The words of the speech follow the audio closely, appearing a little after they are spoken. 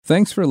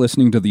Thanks for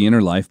listening to the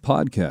Inner Life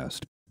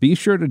Podcast. Be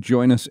sure to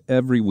join us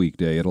every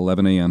weekday at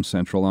 11 a.m.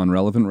 Central on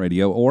Relevant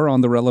Radio or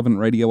on the Relevant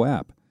Radio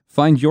app.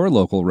 Find your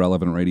local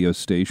Relevant Radio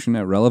station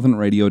at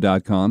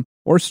relevantradio.com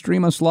or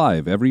stream us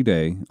live every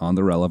day on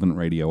the Relevant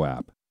Radio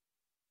app.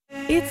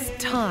 It's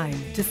time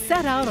to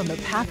set out on the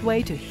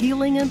pathway to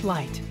healing and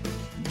light.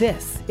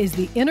 This is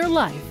The Inner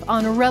Life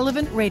on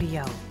Relevant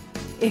Radio.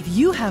 If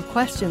you have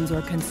questions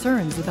or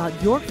concerns about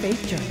your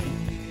faith journey,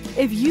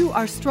 if you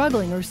are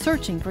struggling or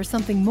searching for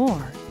something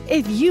more,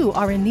 if you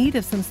are in need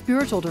of some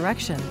spiritual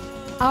direction,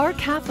 our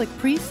Catholic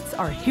priests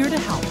are here to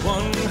help.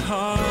 One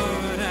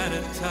heart at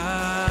a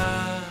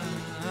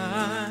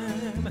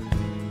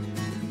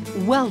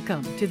time.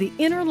 Welcome to The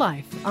Inner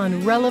Life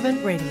on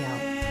Relevant Radio.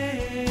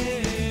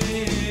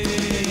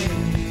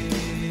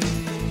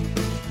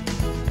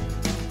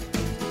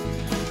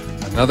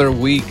 Another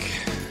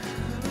week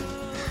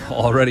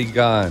already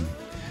gone.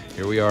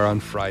 Here we are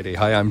on Friday.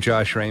 Hi, I'm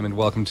Josh Raymond.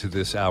 Welcome to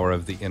this hour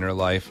of The Inner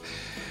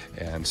Life.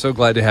 And so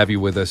glad to have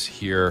you with us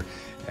here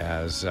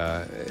as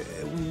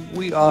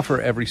we offer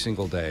every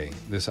single day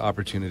this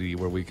opportunity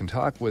where we can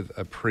talk with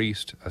a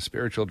priest, a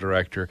spiritual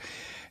director,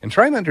 and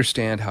try and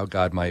understand how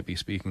God might be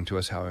speaking to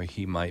us, how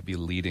he might be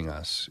leading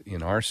us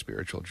in our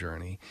spiritual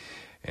journey.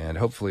 And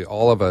hopefully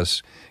all of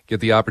us get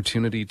the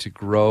opportunity to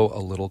grow a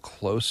little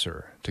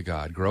closer to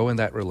God, grow in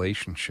that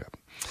relationship.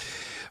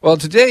 Well,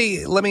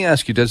 today, let me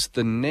ask you, does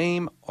the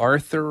name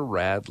Arthur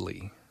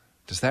Radley,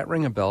 does that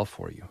ring a bell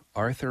for you?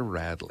 Arthur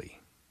Radley.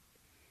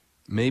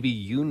 Maybe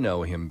you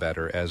know him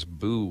better as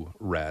Boo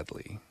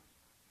Radley.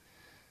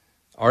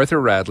 Arthur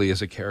Radley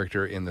is a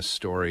character in the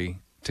story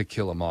To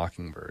Kill a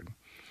Mockingbird.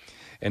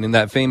 And in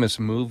that famous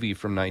movie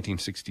from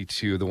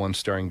 1962, the one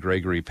starring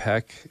Gregory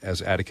Peck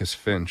as Atticus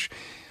Finch,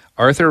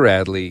 Arthur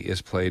Radley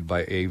is played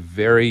by a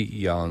very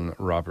young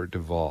Robert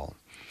Duvall.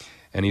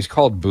 And he's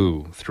called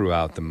Boo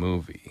throughout the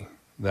movie.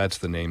 That's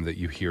the name that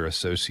you hear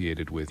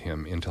associated with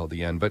him until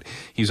the end. But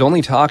he's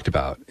only talked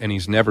about, and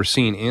he's never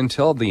seen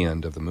until the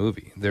end of the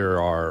movie.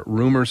 There are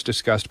rumors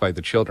discussed by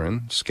the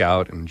children,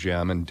 Scout and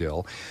Jem and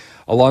Dill,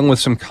 along with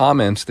some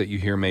comments that you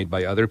hear made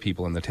by other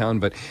people in the town.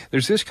 But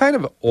there's this kind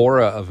of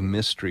aura of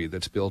mystery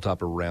that's built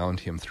up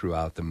around him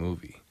throughout the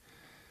movie.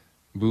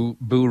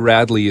 Boo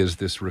Radley is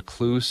this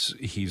recluse.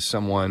 He's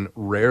someone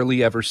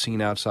rarely ever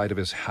seen outside of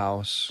his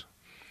house.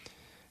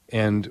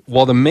 And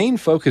while the main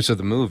focus of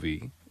the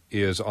movie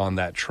is on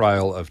that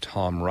trial of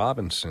Tom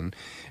Robinson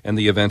and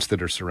the events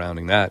that are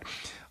surrounding that,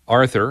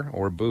 Arthur,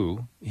 or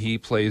Boo, he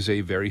plays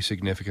a very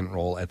significant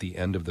role at the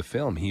end of the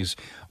film. He's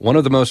one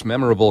of the most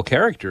memorable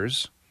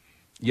characters,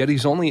 yet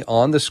he's only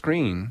on the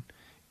screen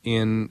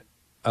in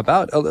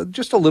about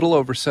just a little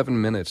over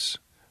 7 minutes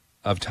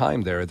of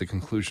time there at the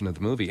conclusion of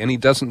the movie. And he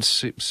doesn't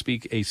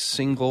speak a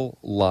single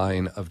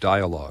line of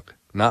dialogue,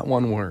 not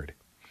one word.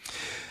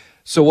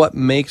 So what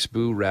makes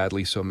Boo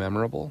Radley so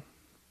memorable?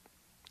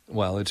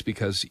 Well, it's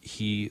because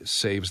he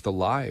saves the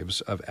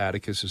lives of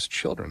Atticus's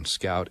children,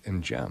 Scout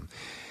and Jem.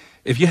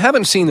 If you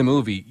haven't seen the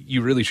movie,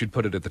 you really should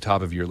put it at the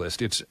top of your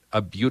list. It's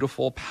a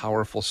beautiful,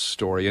 powerful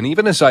story. And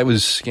even as I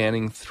was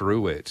scanning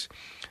through it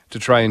to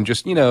try and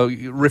just,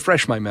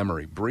 refresh my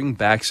memory, bring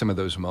back some of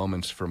those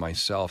moments for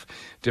myself,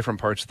 different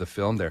parts of the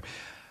film there,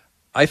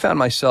 I found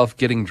myself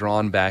getting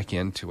drawn back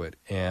into it.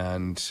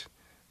 And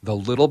the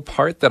little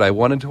part that I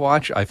wanted to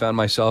watch, I found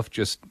myself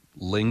just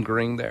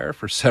lingering there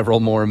for several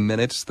more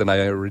minutes than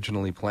I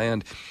originally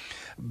planned.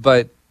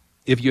 But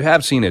if you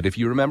have seen it, if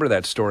you remember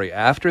that story,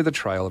 after the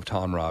trial of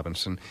Tom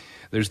Robinson,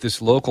 there's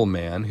this local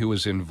man who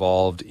was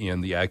involved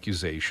in the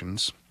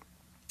accusations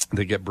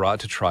that get brought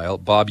to trial.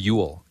 Bob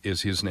Ewell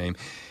is his name.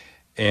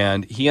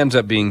 And he ends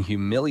up being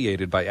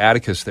humiliated by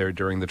Atticus there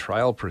during the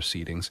trial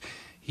proceedings.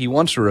 He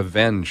wants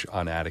revenge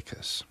on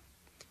Atticus.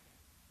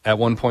 At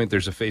one point,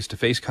 there's a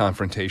face-to-face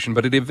confrontation,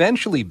 but it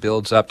eventually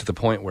builds up to the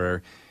point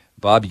where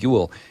Bob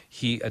Ewell,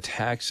 he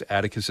attacks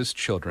Atticus's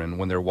children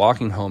when they're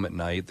walking home at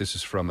night. This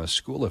is from a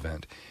school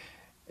event.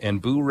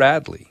 And Boo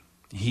Radley,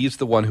 he's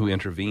the one who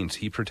intervenes.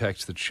 He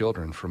protects the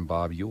children from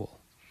Bob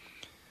Ewell.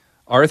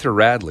 Arthur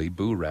Radley,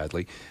 Boo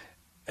Radley,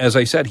 as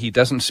I said, he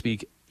doesn't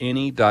speak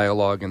any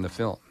dialogue in the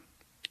film.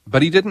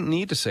 But he didn't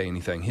need to say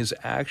anything. His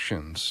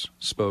actions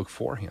spoke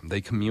for him.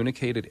 They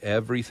communicated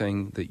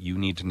everything that you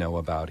need to know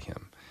about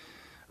him.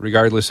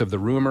 Regardless of the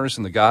rumors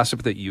and the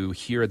gossip that you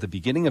hear at the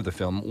beginning of the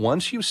film,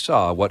 once you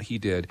saw what he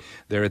did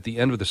there at the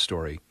end of the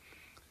story,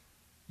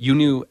 you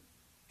knew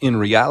in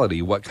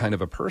reality what kind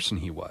of a person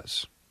he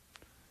was.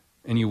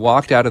 And you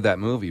walked out of that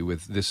movie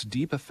with this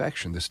deep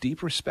affection, this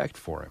deep respect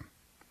for him.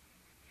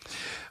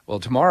 Well,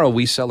 tomorrow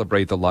we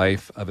celebrate the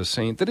life of a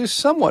saint that is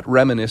somewhat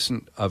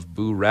reminiscent of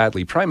Boo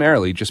Radley,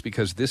 primarily just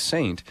because this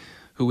saint,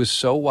 who is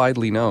so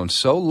widely known,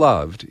 so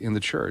loved in the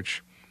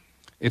church,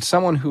 it's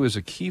someone who is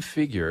a key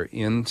figure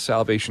in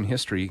salvation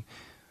history.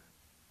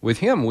 With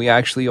him, we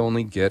actually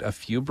only get a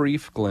few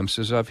brief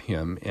glimpses of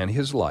him and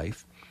his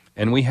life,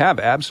 and we have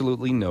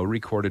absolutely no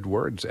recorded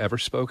words ever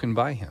spoken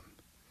by him.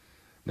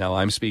 Now,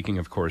 I'm speaking,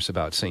 of course,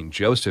 about St.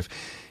 Joseph.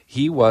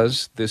 He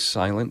was this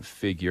silent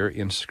figure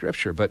in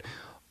Scripture, but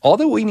all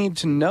that we need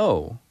to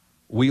know,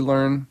 we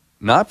learn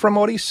not from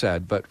what he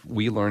said, but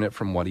we learn it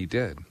from what he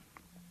did.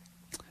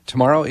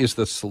 Tomorrow is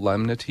the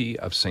Solemnity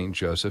of St.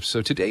 Joseph.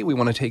 So today we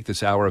want to take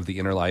this hour of the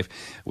inner life.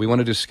 We want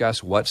to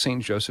discuss what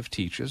St. Joseph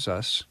teaches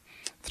us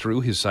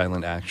through his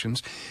silent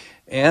actions.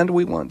 And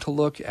we want to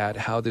look at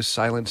how this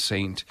silent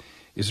saint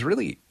is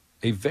really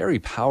a very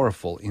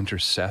powerful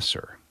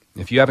intercessor.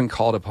 If you haven't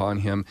called upon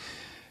him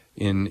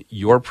in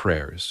your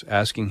prayers,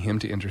 asking him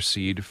to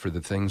intercede for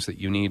the things that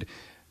you need,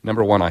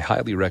 number one, I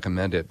highly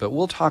recommend it, but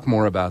we'll talk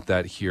more about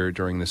that here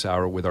during this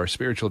hour with our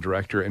spiritual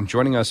director. And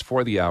joining us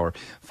for the hour,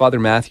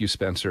 Father Matthew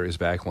Spencer is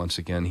back once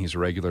again. He's a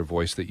regular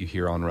voice that you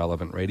hear on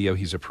Relevant Radio.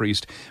 He's a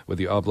priest with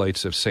the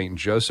Oblates of St.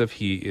 Joseph.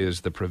 He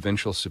is the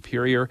provincial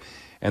superior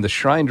and the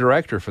shrine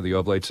director for the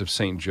Oblates of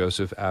St.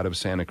 Joseph out of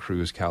Santa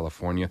Cruz,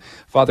 California.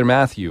 Father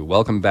Matthew,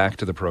 welcome back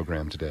to the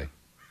program today.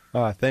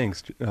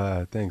 Thanks,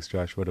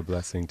 Josh. What a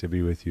blessing to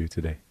be with you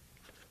today.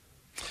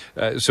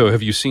 So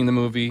have you seen the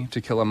movie To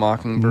Kill a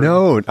Mockingbird?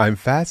 No, I'm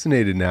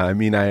fascinated now. I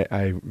mean,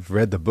 I've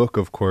read the book,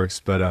 of course,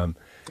 but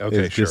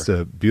it's just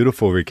a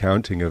beautiful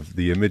recounting of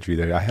the imagery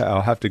there.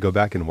 I'll have to go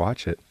back and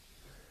watch it.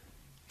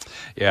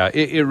 Yeah,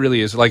 it really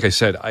is. Like I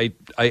said, I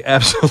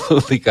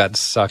absolutely got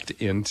sucked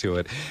into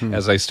it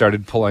as I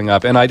started pulling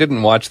up. And I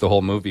didn't watch the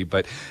whole movie,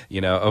 but,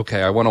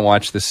 I want to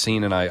watch this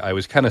scene. And I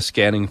was kind of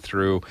scanning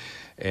through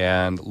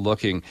and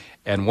looking,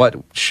 and what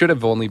should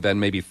have only been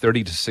maybe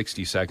 30 to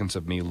 60 seconds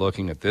of me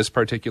looking at this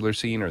particular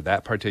scene or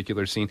that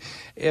particular scene,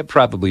 it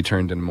probably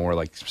turned into more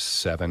like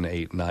 7,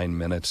 8, 9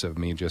 minutes of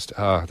me just,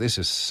 this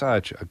is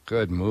such a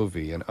good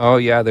movie. And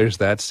there's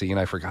that scene.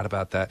 I forgot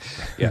about that.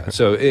 Yeah,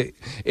 so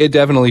it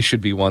definitely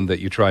should be one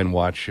that you try and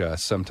watch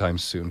sometime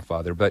soon,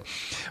 Father. But,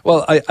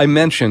 well, I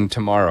mentioned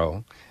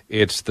tomorrow,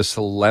 it's the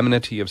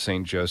Solemnity of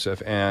St.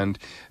 Joseph. And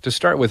to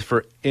start with,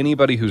 for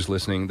anybody who's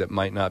listening that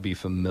might not be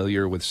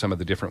familiar with some of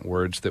the different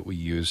words that we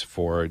use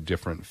for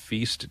different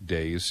feast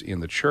days in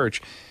the church,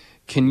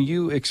 can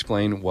you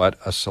explain what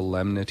a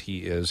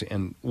solemnity is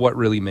and what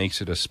really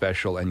makes it a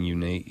special and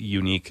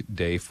unique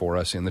day for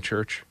us in the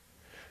church?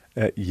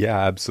 Yeah,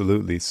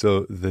 absolutely.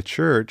 So the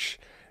church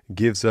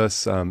gives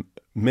us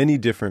many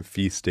different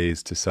feast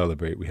days to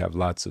celebrate. We have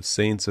lots of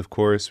saints, of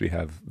course. We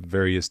have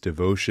various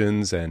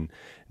devotions and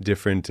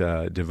different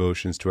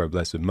devotions to our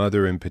Blessed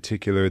Mother in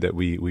particular that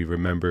we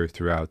remember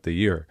throughout the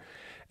year.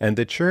 And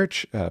the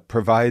church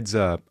provides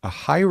a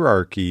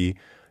hierarchy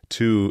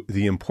to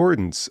the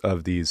importance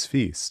of these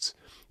feasts.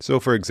 So,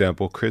 for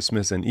example,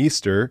 Christmas and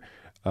Easter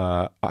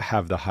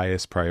have the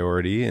highest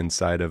priority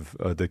inside of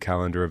the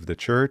calendar of the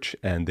church,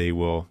 and they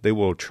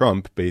will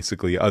trump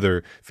basically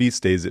other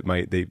feast days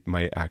they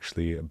might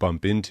actually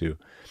bump into.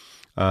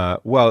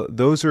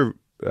 Those are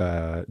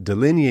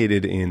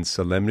delineated in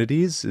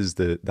solemnities is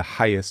the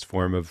highest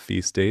form of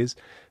feast days.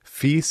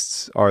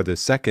 Feasts are the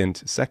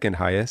second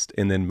highest,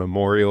 and then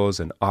memorials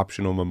and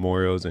optional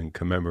memorials and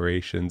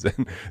commemorations,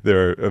 and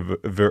there are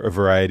a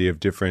variety of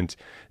different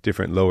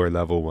lower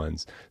level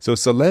ones. So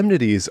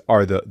solemnities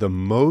are the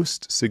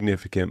most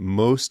significant,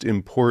 most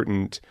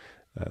important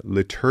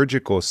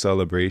liturgical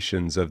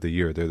celebrations of the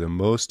year. They're the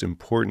most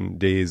important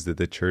days that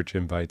the church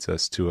invites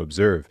us to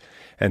observe.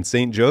 And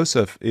St.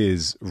 Joseph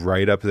is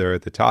right up there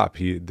at the top.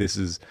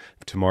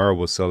 Tomorrow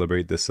we'll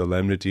celebrate the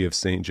Solemnity of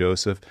St.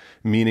 Joseph,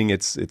 meaning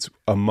it's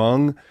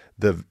among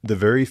the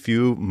very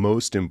few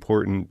most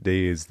important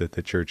days that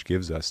the church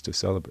gives us to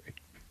celebrate.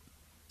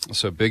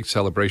 So big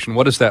celebration.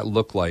 What does that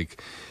look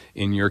like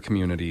in your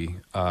community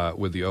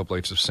with the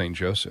Oblates of St.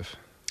 Joseph?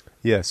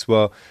 Yes,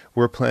 well,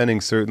 we're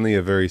planning certainly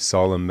a very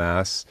solemn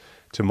Mass.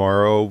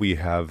 Tomorrow we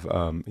have,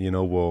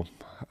 we'll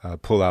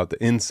pull out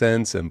the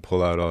incense and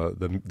pull out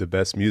the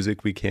best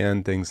music we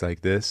can, things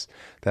like this.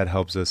 That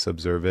helps us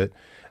observe it.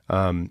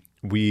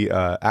 We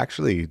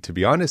actually, to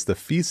be honest, the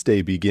feast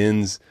day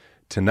begins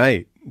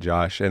tonight,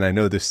 Josh, and I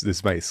know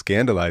this might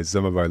scandalize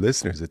some of our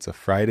listeners. It's a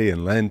Friday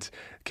in Lent.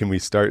 Can we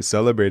start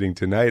celebrating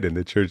tonight? And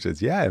the church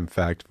says, yeah, in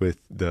fact, with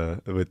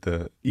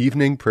the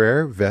evening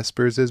prayer,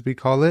 Vespers as we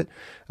call it,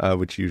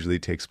 which usually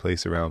takes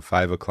place around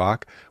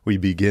 5:00, we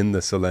begin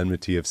the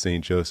Solemnity of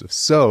St. Joseph.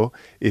 So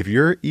if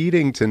you're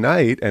eating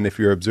tonight, and if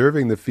you're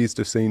observing the Feast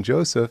of St.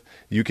 Joseph,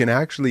 you can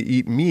actually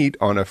eat meat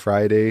on a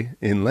Friday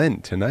in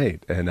Lent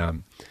tonight.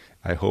 And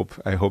I hope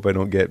I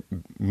don't get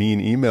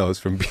mean emails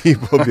from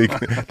people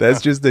because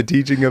that's just the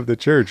teaching of the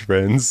church,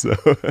 friends. So.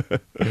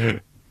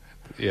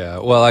 Yeah,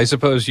 well, I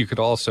suppose you could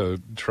also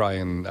try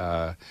and,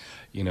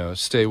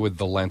 stay with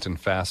the Lenten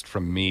fast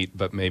from meat,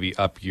 but maybe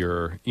up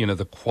your,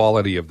 the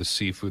quality of the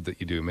seafood that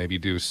you do. Maybe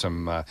do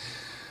some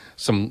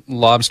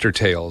lobster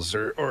tails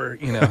or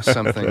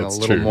something a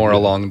little more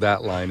along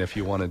that line if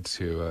you wanted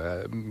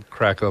to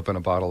crack open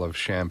a bottle of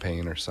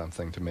champagne or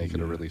something to make it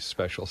a really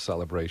special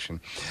celebration.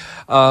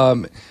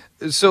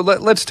 So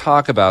let's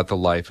talk about the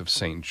life of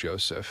St.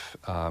 Joseph.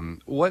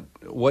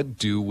 What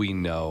do we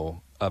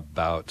know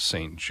about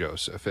St.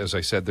 Joseph? As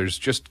I said, there's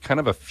just kind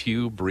of a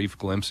few brief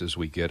glimpses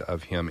we get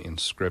of him in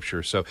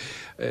Scripture. So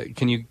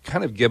can you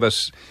kind of give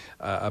us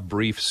a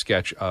brief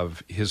sketch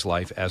of his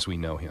life as we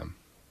know him?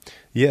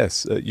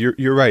 Yes,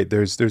 you're right.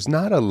 There's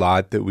not a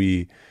lot that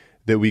we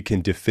that we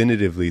can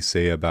definitively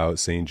say about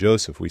Saint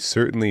Joseph. We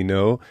certainly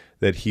know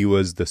that he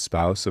was the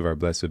spouse of our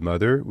Blessed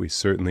Mother. We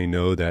certainly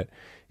know that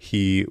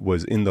he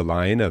was in the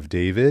line of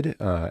David,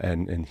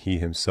 and he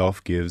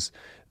himself gives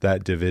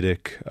that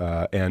Davidic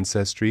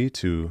ancestry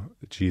to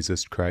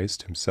Jesus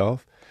Christ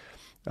himself.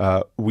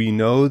 We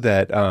know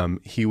that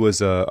he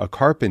was a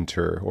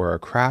carpenter or a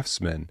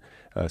craftsman.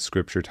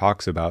 Scripture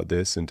talks about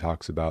this and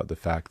talks about the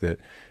fact that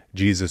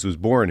Jesus was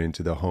born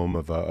into the home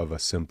of a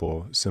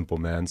simple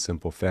man,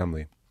 simple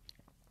family.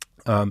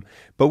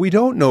 But we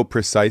don't know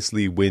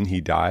precisely when he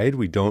died.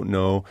 We don't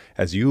know,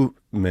 as you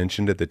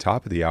mentioned at the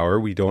top of the hour,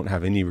 we don't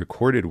have any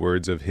recorded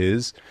words of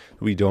his.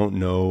 We don't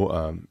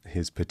know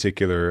his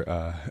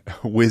particular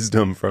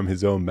wisdom from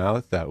his own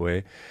mouth that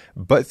way.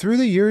 But through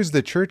the years,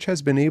 the Church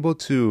has been able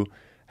to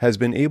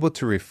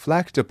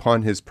reflect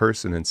upon his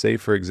person and say,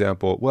 for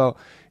example, well,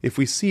 if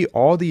we see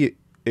all the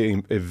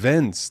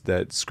events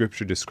that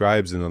Scripture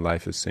describes in the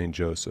life of Saint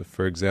Joseph,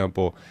 for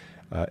example,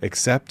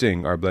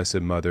 accepting our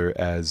Blessed Mother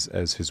as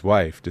his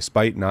wife,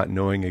 despite not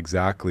knowing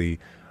exactly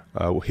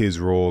his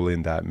role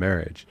in that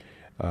marriage.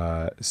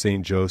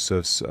 Saint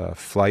Joseph's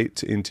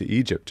flight into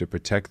Egypt to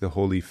protect the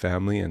Holy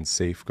Family and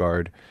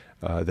safeguard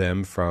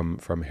them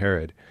from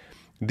Herod.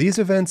 These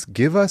events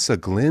give us a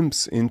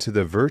glimpse into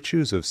the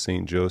virtues of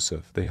Saint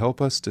Joseph. They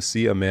help us to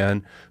see a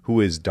man who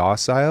is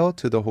docile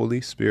to the Holy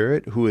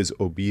Spirit, who is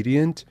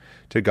obedient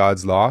to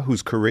God's law,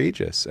 who's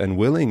courageous and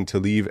willing to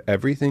leave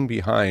everything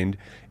behind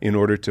in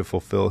order to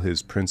fulfill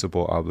his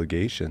principal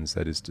obligations,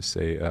 that is to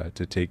say,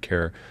 to take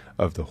care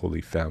of the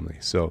Holy Family.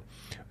 So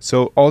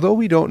although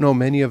we don't know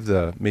many of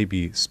the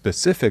maybe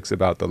specifics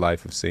about the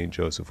life of Saint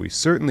Joseph, we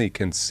certainly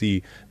can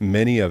see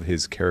many of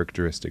his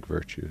characteristic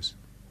virtues.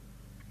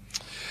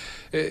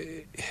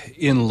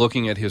 In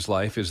looking at his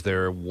life, is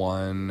there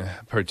one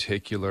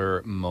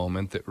particular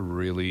moment that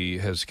really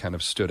has kind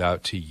of stood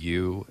out to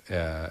you,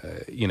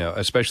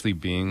 especially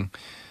being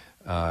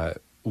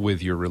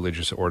with your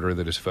religious order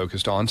that is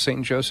focused on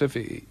Saint Joseph?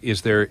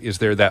 Is there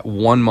that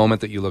one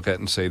moment that you look at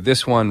and say,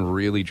 this one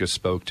really just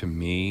spoke to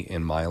me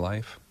in my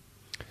life?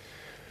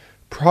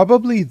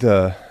 Probably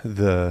the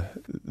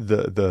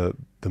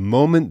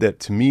moment that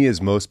to me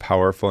is most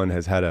powerful and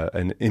has had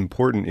an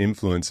important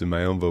influence in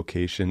my own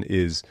vocation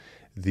is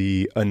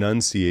the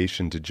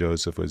Annunciation to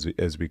Joseph,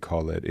 as we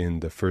call it.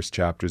 In the first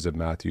chapters of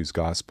Matthew's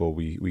Gospel,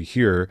 we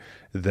hear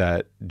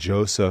that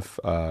Joseph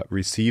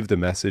received the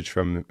message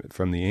from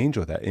the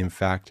angel that, in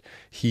fact,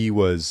 he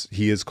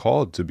is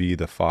called to be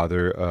the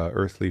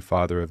earthly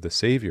father of the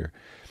Savior.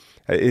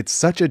 It's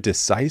such a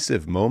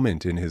decisive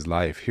moment in his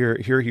life.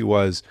 Here he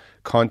was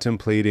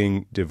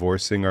contemplating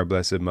divorcing our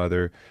Blessed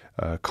Mother,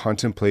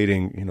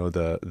 contemplating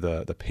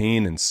the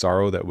pain and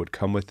sorrow that would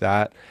come with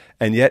that,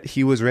 and yet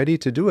he was ready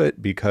to do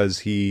it because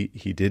he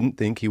didn't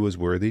think he was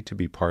worthy to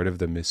be part of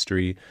the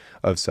mystery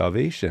of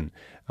salvation.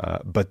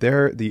 But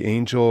there, the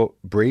angel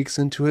breaks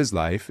into his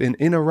life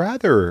in a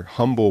rather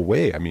humble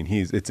way. I mean,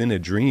 it's in a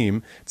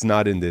dream. It's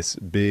not in this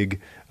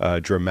big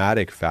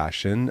dramatic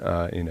fashion,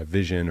 in a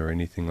vision or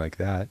anything like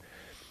that.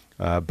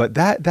 But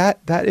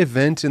that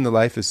event in the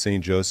life of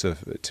Saint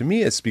Joseph, to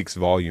me, it speaks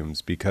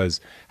volumes,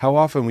 because how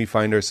often we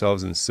find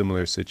ourselves in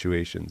similar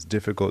situations,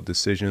 difficult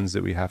decisions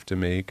that we have to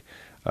make,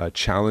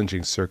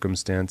 challenging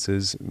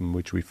circumstances in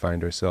which we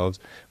find ourselves.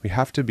 We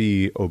have to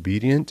be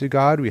obedient to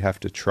God. We have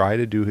to try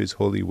to do His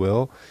holy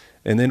will,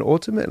 and then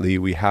ultimately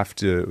we have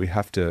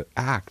to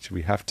act.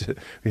 We have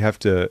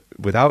to,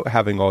 without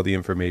having all the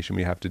information,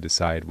 we have to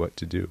decide what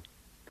to do.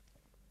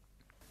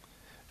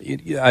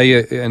 I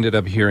ended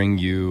up hearing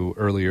you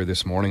earlier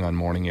this morning on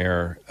Morning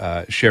Air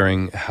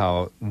sharing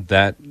how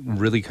that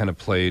really kind of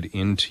played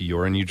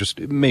into and you just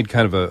made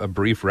kind of a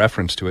brief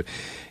reference to it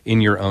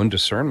in your own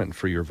discernment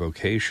for your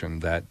vocation,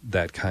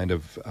 that kind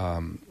of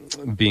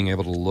being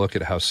able to look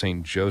at how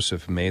St.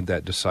 Joseph made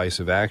that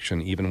decisive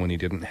action even when he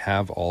didn't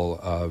have all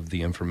of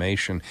the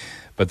information,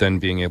 but then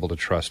being able to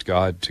trust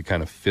God to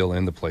kind of fill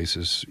in the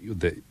places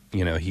that,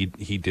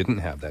 he didn't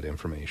have that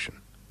information.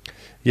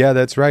 Yeah,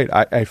 that's right.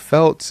 I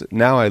felt,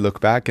 now I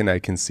look back and I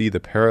can see the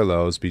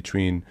parallels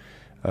between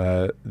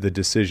the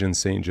decision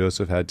St.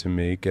 Joseph had to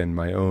make and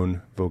my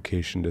own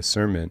vocation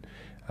discernment.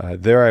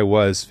 There I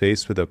was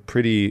faced with a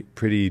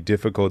pretty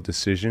difficult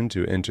decision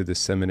to enter the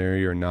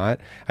seminary or not.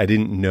 I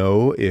didn't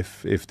know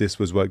if this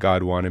was what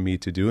God wanted me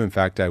to do. In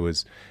fact, I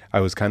was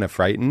kind of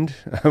frightened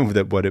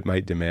that what it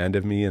might demand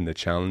of me and the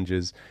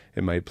challenges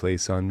it might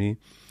place on me.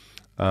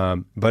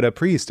 But a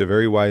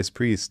very wise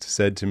priest,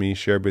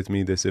 shared with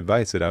me this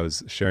advice that I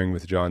was sharing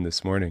with John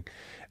this morning.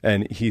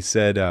 And he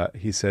said,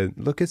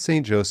 look at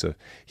Saint Joseph.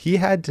 He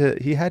had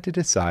to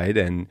decide,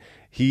 and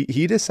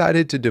he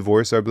decided to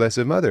divorce our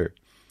Blessed Mother.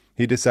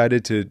 He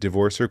decided to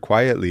divorce her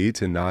quietly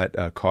to not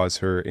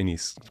cause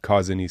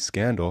any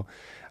scandal.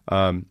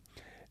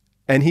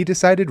 And he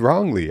decided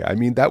wrongly. I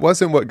mean, that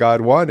wasn't what God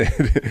wanted.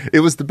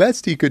 It was the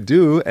best he could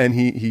do, and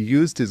he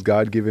used his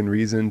God-given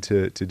reason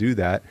to do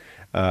that.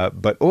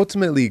 But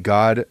ultimately,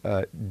 God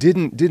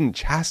didn't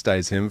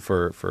chastise him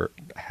for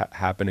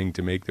happening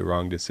to make the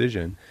wrong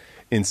decision.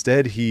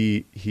 Instead,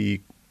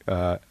 he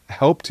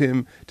helped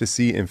him to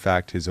see, in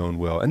fact, his own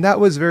will. And that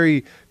was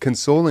very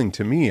consoling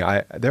to me.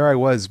 There I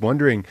was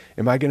wondering,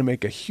 am I going to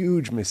make a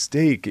huge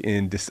mistake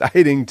in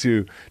deciding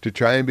to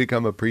try and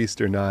become a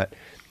priest or not?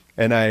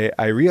 And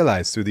I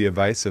realized through the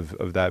advice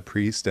of that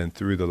priest and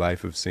through the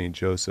life of St.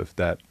 Joseph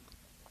that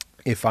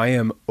if I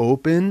am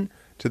open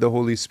to the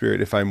Holy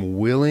Spirit, if I'm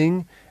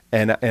willing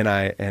and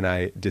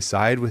I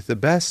decide with the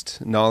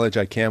best knowledge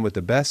I can, with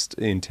the best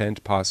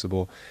intent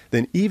possible,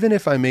 then even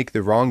if I make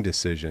the wrong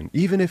decision,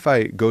 even if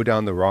I go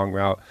down the wrong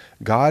route,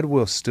 God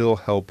will still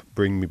help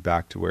bring me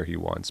back to where He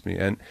wants me.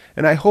 And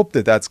I hope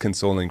that that's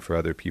consoling for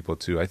other people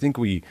too. I think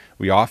we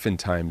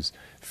oftentimes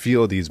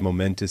feel these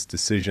momentous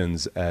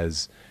decisions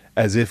as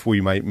if we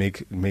might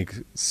make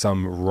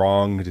some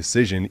wrong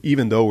decision,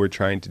 even though we're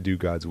trying to do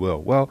God's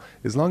will. Well,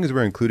 as long as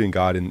we're including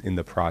God in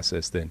the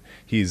process, then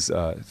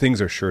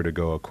things are sure to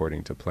go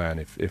according to plan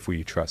if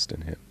we trust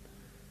in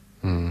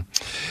Him.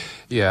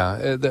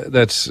 Yeah,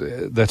 that's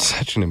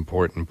such an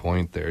important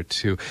point there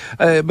too.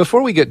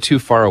 Before we get too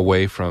far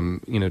away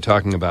from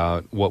talking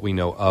about what we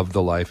know of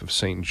the life of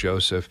Saint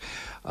Joseph,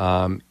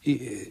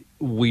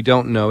 we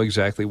don't know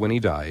exactly when he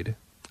died.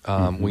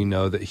 We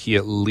know that he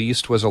at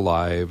least was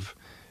alive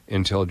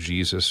until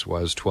Jesus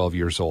was 12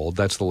 years old.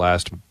 That's the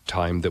last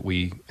time that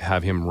we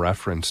have him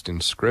referenced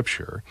in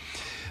Scripture,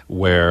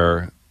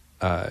 where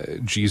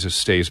Jesus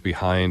stays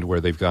behind,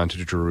 where they've gone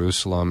to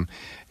Jerusalem,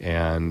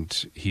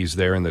 and he's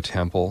there in the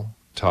temple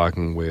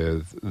talking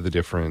with the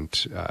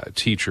different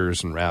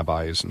teachers and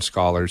rabbis and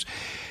scholars.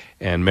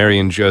 And Mary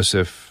and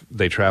Joseph,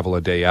 they travel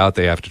a day out,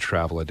 they have to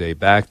travel a day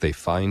back, they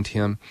find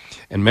him.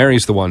 And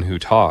Mary's the one who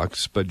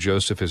talks, but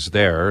Joseph is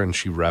there, and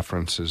she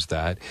references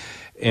that.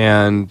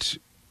 And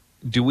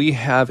do we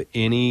have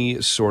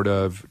any sort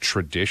of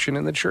tradition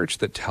in the church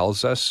that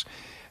tells us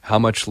how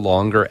much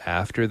longer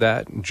after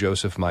that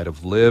Joseph might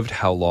have lived,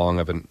 how long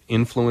of an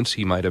influence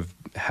he might have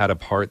had a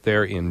part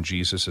there in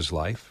Jesus'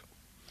 life?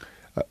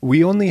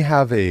 We only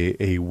have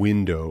a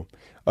window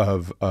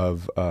of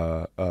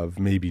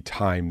maybe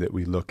time that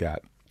we look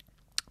at.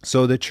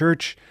 So the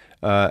church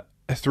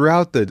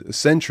throughout the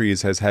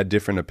centuries has had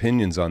different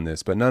opinions on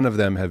this, but none of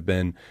them have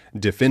been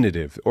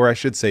definitive, or I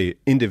should say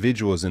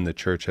individuals in the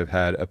church have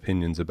had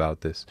opinions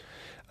about this.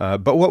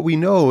 But what we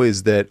know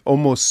is that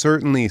almost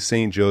certainly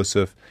St.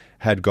 Joseph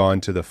had gone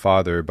to the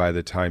Father by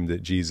the time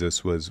that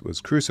Jesus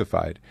was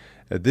crucified.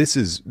 This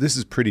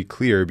is pretty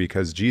clear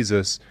because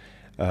Jesus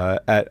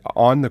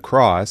on the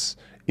cross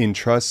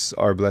entrusts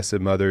our Blessed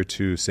Mother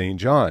to St.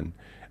 John.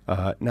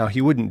 Now,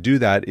 he wouldn't do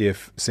that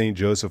if St.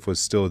 Joseph was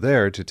still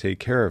there to take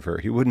care of her.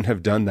 He wouldn't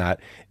have done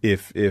that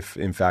if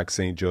in fact,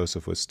 St.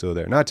 Joseph was still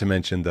there. Not to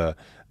mention the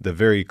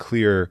very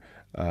clear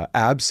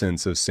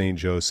absence of St.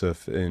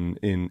 Joseph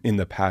in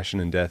the passion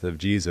and death of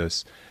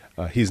Jesus.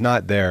 He's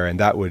not there, and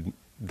that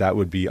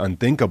would be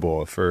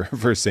unthinkable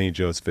for St.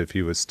 Joseph if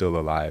he was still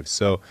alive.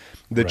 So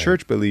the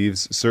church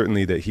believes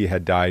certainly that he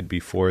had died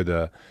before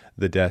the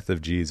death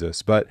of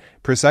Jesus. But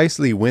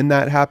precisely when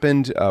that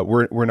happened,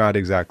 we're not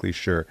exactly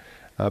sure.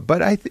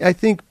 But I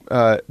think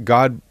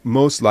God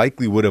most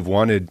likely would have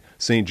wanted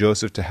St.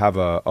 Joseph to have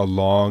a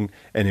long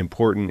and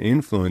important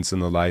influence in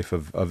the life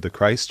of the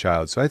Christ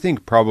child. So I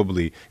think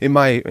probably, in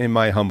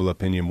my humble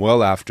opinion,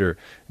 well after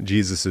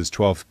Jesus'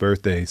 12th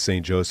birthday,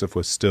 St. Joseph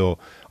was still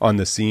on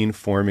the scene,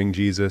 forming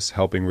Jesus,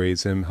 helping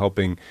raise him,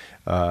 helping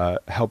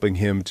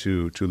him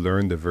to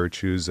learn the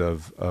virtues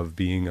of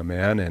being a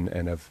man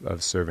and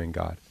of serving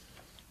God.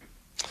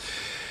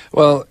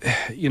 Well,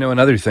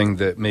 another thing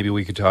that maybe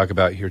we could talk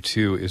about here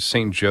too is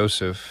St.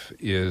 Joseph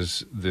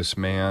is this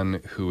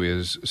man who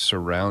is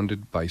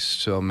surrounded by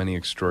so many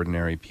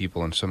extraordinary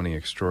people and so many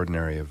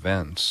extraordinary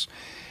events.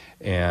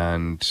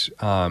 And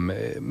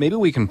maybe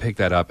we can pick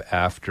that up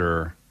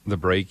after the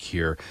break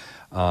here.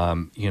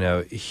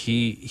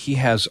 He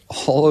has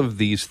all of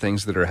these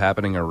things that are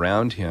happening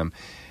around him,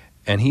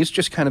 and he's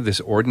just kind of this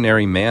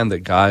ordinary man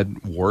that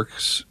God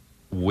works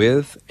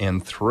with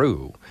and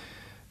through.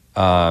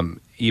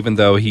 Even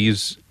though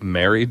he's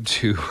married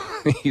to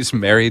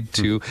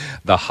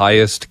the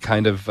highest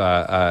kind of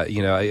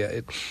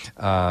the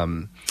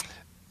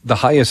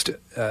highest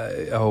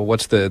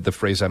what's the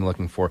phrase I'm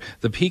looking for,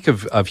 the peak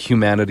of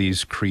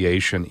humanity's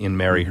creation in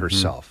Mary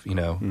herself,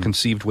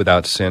 conceived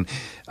without sin.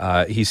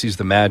 He sees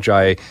the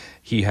Magi,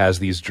 he has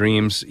these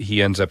dreams,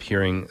 he ends up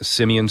hearing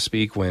Simeon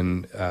speak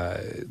when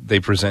they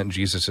present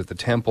Jesus at the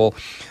temple.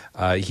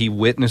 He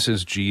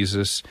witnesses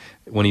Jesus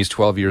when he's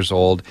 12 years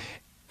old,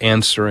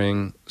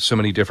 answering so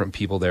many different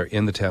people there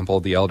in the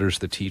temple, the elders,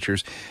 the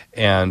teachers,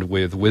 and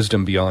with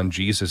wisdom beyond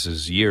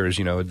Jesus's years,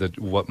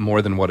 what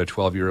more than what a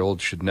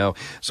 12-year-old should know.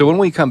 So when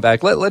we come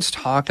back, let's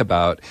talk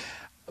about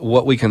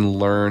what we can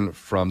learn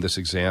from this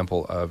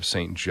example of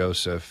St.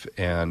 Joseph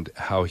and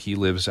how he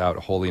lives out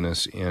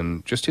holiness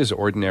in just his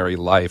ordinary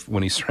life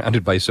when he's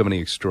surrounded by so many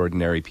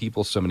extraordinary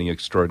people, so many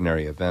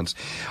extraordinary events.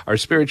 Our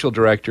spiritual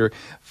director,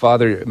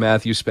 Father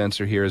Matthew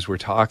Spencer, here as we're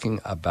talking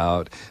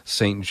about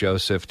St.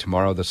 Joseph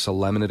tomorrow, the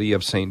solemnity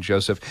of St.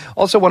 Joseph.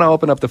 Also want to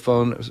open up the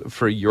phone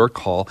for your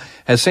call.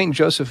 Has St.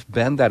 Joseph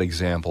been that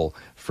example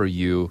for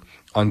you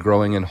on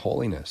growing in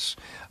holiness.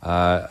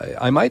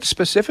 I might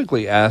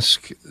specifically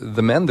ask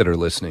the men that are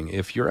listening,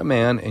 if you're a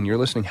man and you're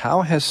listening,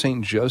 how has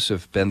St.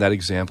 Joseph been that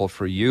example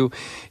for you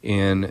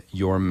in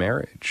your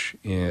marriage,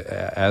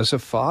 as a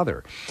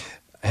father?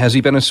 Has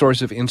he been a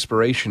source of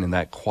inspiration in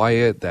that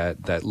quiet,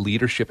 that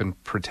leadership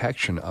and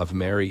protection of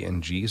Mary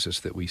and Jesus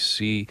that we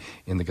see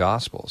in the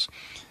Gospels?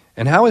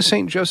 And how has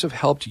St. Joseph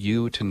helped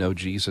you to know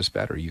Jesus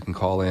better? You can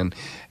call in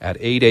at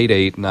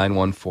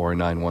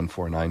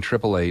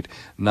 888-914-9149,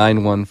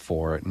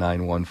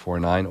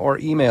 888-914-9149, or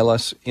email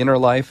us,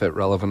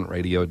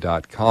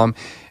 innerlife@relevantradio.com,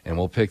 and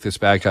we'll pick this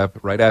back up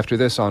right after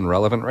this on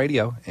Relevant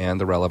Radio and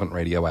the Relevant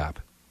Radio app.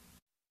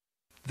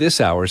 This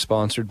hour is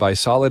sponsored by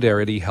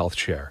Solidarity Health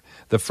Share,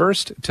 the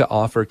first to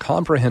offer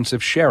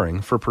comprehensive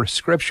sharing for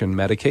prescription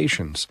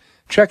medications.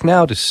 Check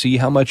now to see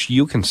how much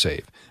you can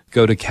save.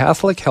 Go to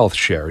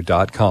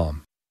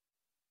CatholicHealthShare.com.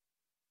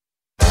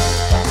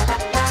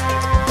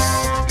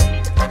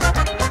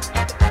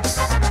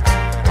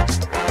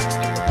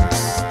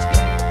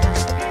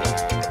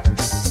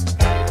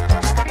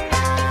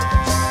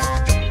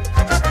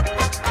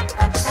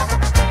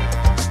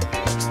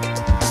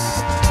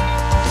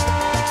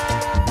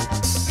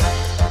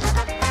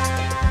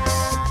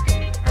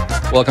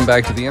 Welcome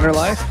back to The Inner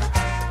Life.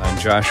 I'm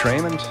Josh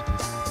Raymond.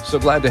 So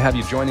glad to have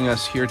you joining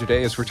us here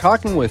today as we're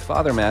talking with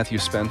Father Matthew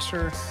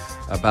Spencer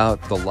about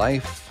the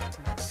life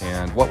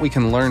and what we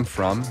can learn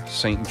from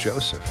St.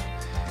 Joseph.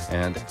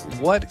 And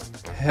what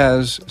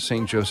has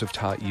St. Joseph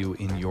taught you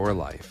in your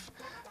life?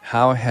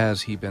 How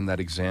has he been that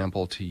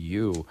example to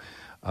you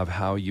of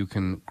how you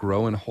can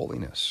grow in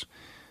holiness?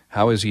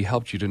 How has he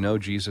helped you to know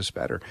Jesus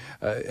better?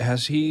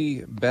 Has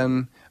he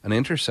been an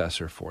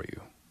intercessor for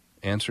you?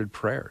 Answered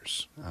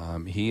prayers.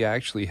 He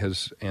actually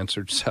has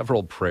answered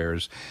several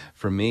prayers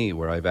for me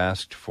where I've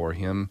asked for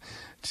him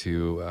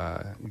to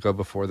go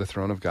before the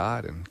throne of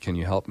God and can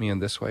you help me in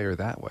this way or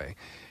that way?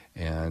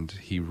 And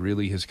he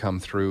really has come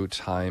through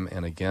time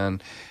and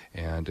again.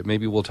 And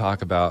maybe we'll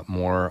talk about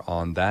more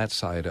on that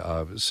side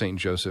of St.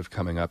 Joseph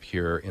coming up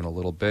here in a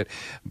little bit.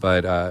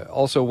 But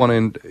also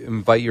want to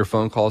invite your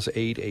phone calls,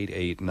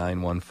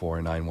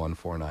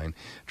 888-914-9149,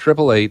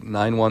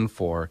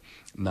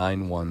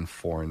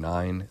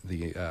 888-914-9149,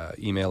 the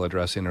email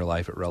address,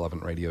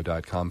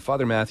 innerlife@relevantradio.com.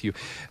 Father Matthew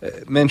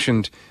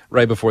mentioned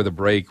right before the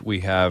break,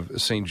 we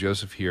have St.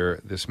 Joseph here,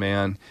 this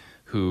man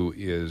who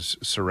is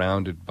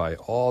surrounded by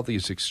all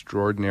these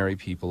extraordinary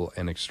people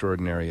and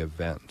extraordinary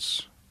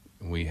events.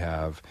 We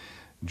have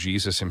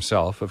Jesus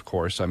himself, of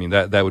course. I mean,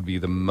 that would be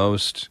the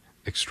most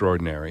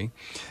extraordinary.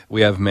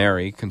 We have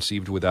Mary,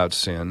 conceived without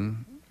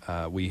sin.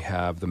 We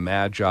have the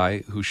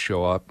Magi who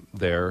show up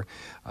there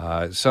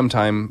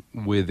sometime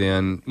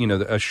within,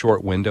 a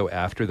short window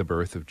after the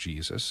birth of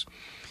Jesus.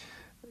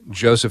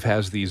 Joseph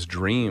has these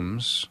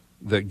dreams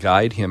that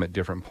guide him at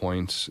different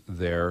points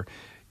there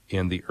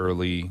in the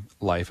early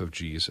life of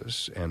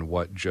Jesus and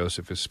what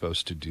Joseph is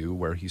supposed to do,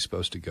 where he's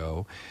supposed to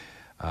go.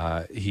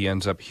 He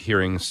ends up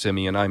hearing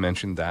Simeon, I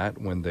mentioned that,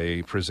 when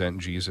they present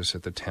Jesus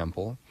at the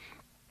temple.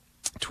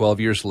 12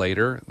 years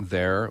later,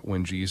 there,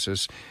 when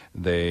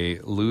they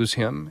lose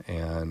him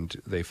and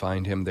they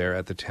find him there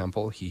at the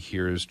temple, he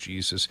hears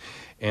Jesus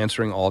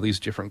answering all these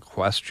different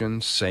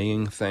questions,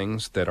 saying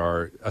things that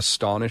are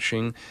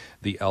astonishing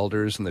the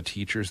elders and the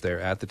teachers there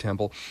at the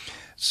temple.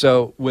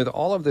 So with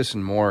all of this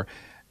and more,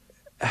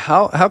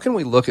 how can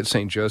we look at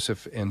St.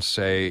 Joseph and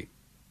say,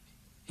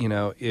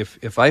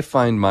 if I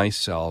find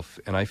myself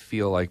and I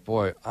feel like,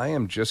 boy, I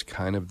am just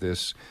kind of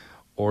this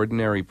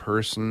ordinary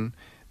person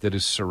that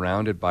is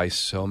surrounded by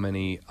so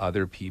many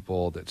other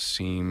people that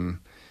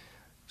seem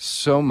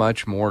so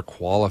much more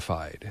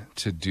qualified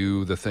to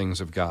do the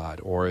things of God,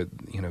 or,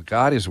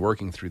 God is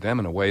working through them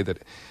in a way that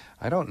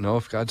I don't know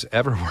if God's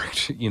ever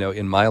worked,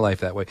 in my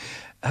life that way.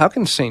 How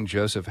can St.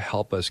 Joseph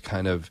help us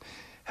kind of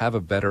have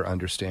a better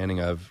understanding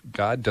of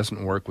God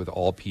doesn't work with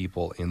all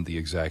people in the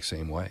exact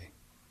same way?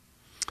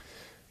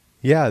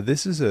 Yeah,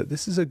 this is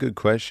a good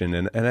question,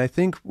 and I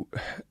think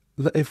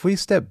if we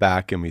step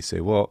back and we say,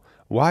 well,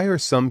 why are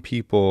some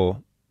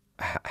people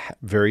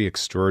very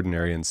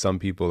extraordinary and some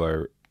people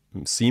are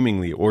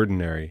seemingly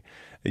ordinary?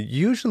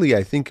 Usually,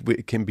 I think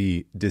it can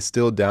be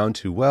distilled down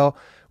to, well,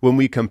 when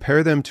we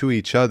compare them to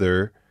each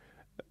other,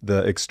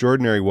 the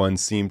extraordinary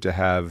ones seem to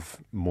have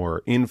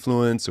more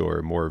influence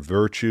or more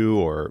virtue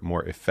or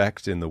more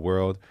effect in the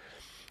world.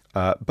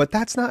 But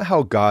that's not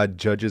how God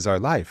judges our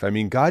life. I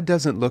mean, God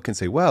doesn't look and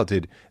say, well,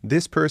 did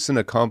this person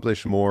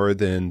accomplish more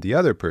than the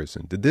other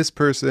person? Did this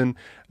person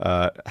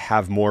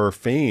have more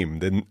fame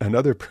than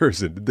another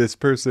person? Did this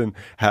person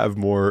have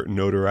more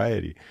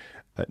notoriety?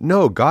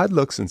 No, God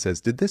looks and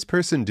says, did this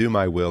person do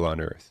my will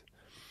on earth?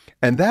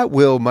 And that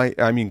will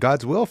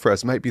God's will for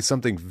us might be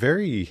something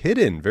very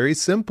hidden, very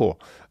simple,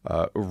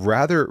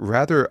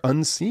 rather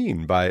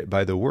unseen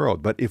by the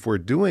world. But if we're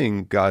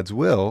doing God's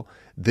will,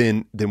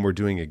 then we're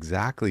doing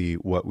exactly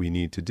what we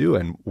need to do.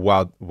 And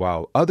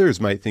while others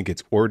might think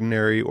it's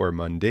ordinary or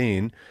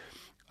mundane,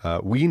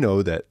 we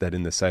know that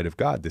in the sight of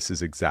God, this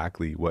is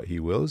exactly what he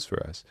wills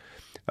for us.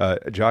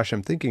 Josh,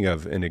 I'm thinking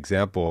of an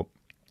example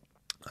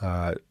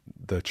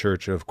the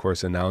church, of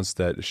course, announced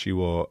that she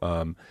will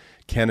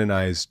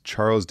canonize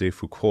Charles de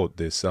Foucauld,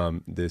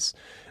 this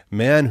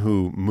man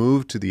who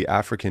moved to the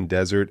African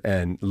desert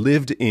and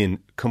lived in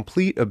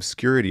complete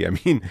obscurity. I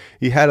mean,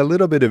 he had a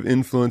little bit of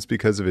influence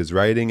because of his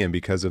writing and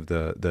because of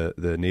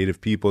the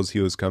native peoples he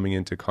was coming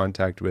into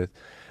contact with,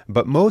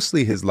 but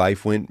mostly his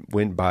life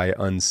went by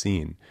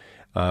unseen.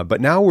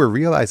 But now we're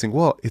realizing,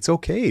 well, it's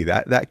okay.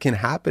 That can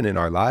happen in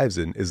our lives,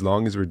 and as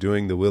long as we're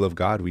doing the will of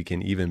God, we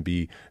can even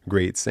be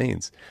great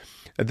saints.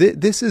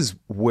 This is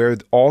where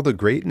all the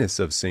greatness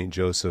of Saint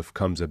Joseph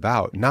comes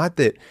about. Not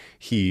that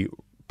he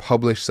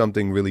published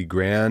something really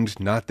grand,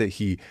 not that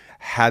he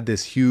had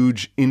this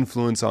huge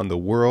influence on the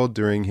world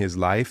during his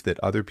life that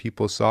other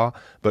people saw,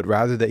 but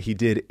rather that he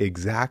did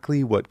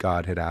exactly what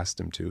God had asked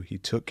him to. He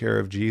took care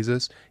of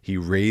Jesus, he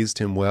raised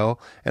him well,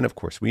 and of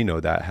course we know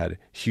that had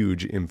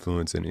huge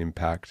influence and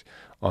impact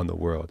on the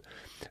world.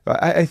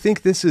 I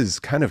think this is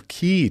kind of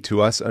key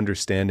to us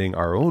understanding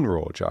our own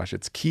role, Josh.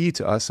 It's key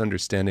to us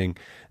understanding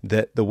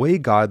that the way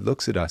God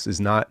looks at us is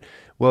not,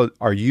 well,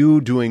 are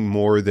you doing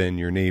more than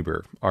your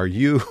neighbor? Are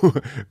you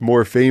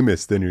more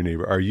famous than your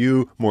neighbor? Are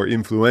you more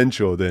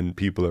influential than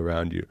people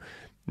around you?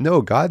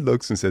 No, God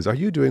looks and says, are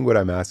you doing what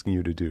I'm asking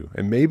you to do?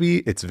 And maybe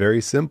it's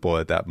very simple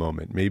at that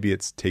moment. Maybe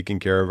it's taking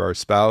care of our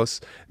spouse.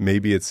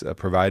 Maybe it's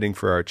providing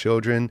for our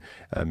children.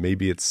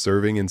 Maybe it's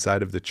serving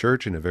inside of the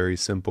church in a very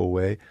simple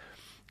way.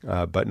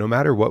 But no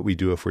matter what we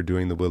do, if we're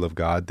doing the will of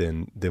God,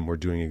 then we're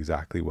doing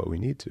exactly what we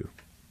need to.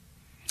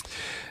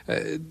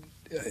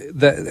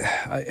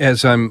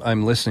 As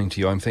I'm listening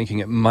to you, I'm thinking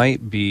it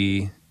might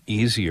be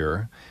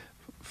easier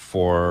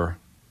for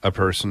a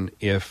person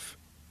if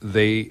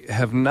they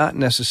have not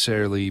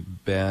necessarily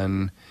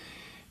been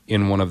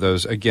in one of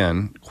those,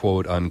 again,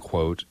 quote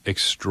unquote,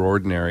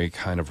 extraordinary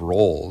kind of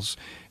roles.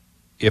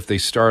 If they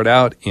start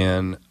out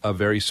in a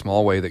very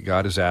small way that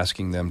God is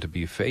asking them to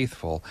be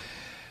faithful.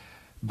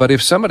 But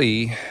if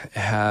somebody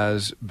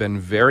has been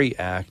very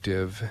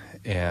active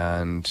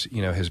and,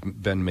 has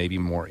been maybe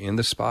more in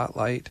the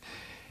spotlight,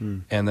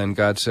 and then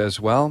God says,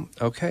 well,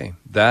 okay,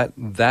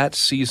 that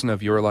season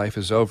of your life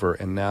is over,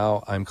 and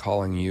now I'm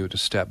calling you to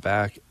step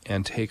back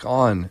and take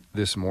on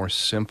this more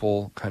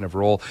simple kind of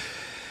role.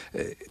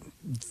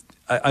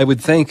 I would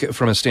think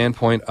from a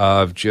standpoint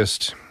of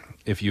just,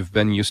 if you've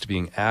been used to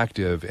being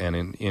active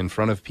and in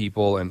front of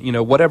people and,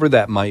 whatever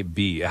that might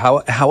be,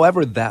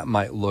 however that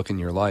might look in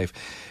your life,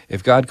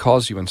 if God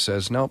calls you and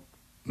says, nope,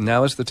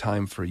 now is the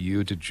time for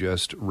you to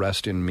just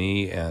rest in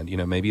me, and,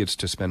 maybe it's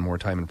to spend more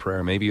time in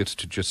prayer, maybe it's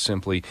to just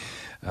simply,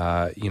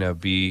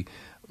 be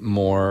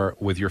more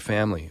with your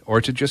family, or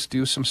to just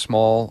do some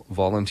small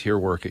volunteer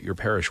work at your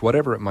parish,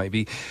 whatever it might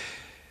be,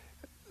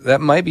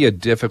 that might be a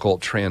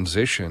difficult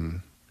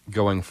transition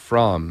going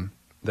from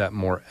that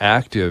more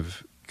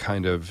active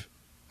kind of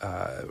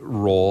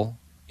role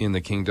in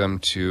the kingdom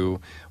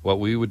to what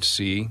we would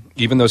see,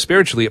 even though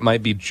spiritually it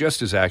might be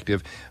just as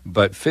active,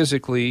 but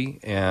physically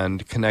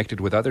and connected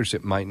with others,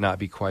 it might not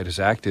be quite as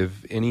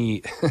active.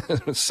 Any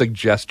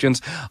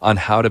suggestions on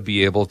how to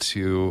be able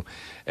to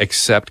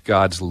accept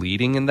God's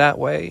leading in that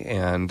way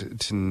and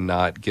to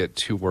not get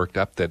too worked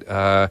up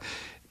that,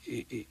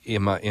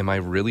 am I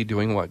really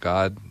doing what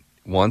God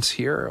wants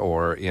here,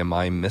 or am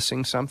I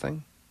missing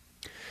something?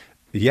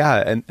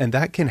 Yeah, and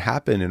that can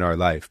happen in our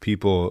life.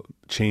 People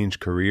change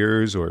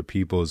careers, or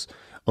people's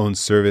own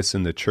service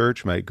in the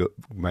church might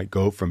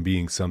go from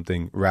being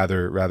something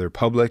rather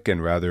public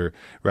and rather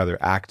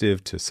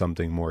active to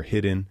something more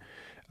hidden.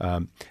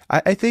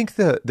 I think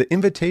the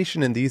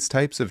invitation in these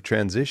types of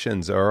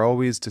transitions are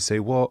always to say,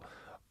 well,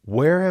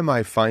 where am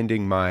I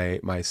finding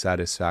my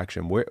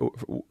satisfaction?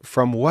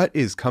 From what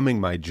is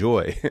coming my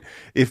joy?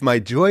 If my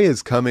joy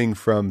is coming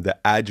from the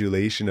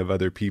adulation of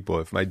other people,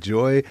 if my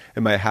joy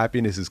and my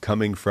happiness is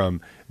coming from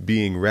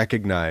being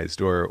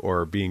recognized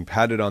or being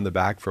patted on the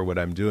back for what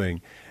I'm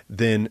doing,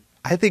 then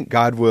I think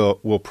God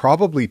will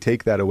probably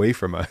take that away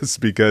from us,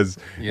 because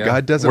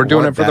God doesn't. We're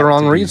doing want it for the that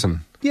wrong to be-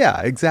 reason.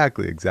 Yeah,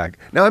 exactly.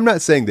 Now, I'm not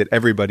saying that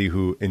everybody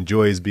who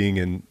enjoys being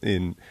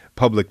in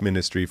public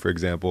ministry, for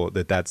example,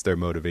 that's their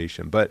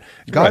motivation. But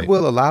God Right.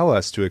 will allow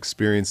us to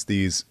experience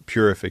these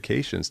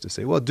purifications to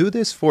say, well, do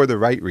this for the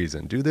right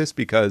reason. Do this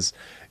because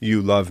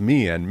you love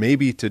me. And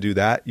maybe to do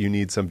that, you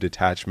need some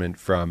detachment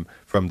from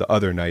the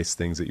other nice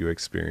things that you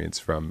experience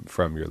from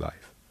your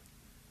life.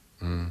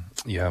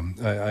 Yeah,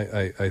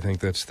 I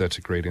think that's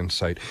a great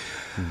insight.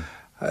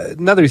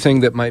 Another thing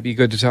that might be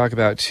good to talk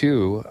about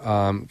too,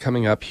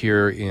 coming up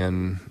here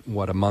in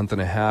a month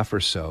and a half or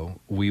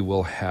so, we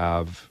will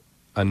have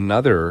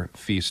another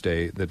feast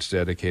day that's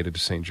dedicated to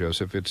St.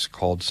 Joseph. It's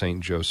called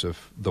St.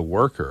 Joseph the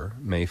Worker,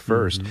 May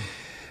 1st.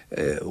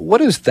 What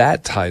does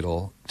that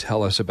title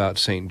tell us about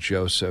St.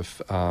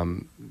 Joseph?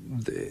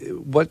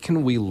 What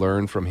can we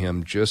learn from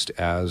him just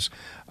as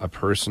a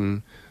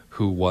person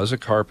who was a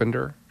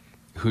carpenter,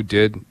 who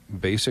did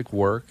basic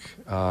work?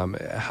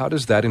 How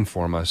does that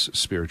inform us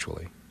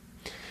spiritually?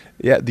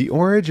 Yeah, the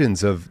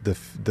origins of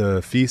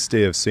the feast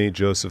day of Saint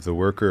Joseph the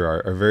Worker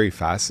are very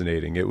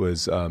fascinating. It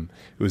was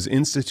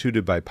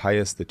instituted by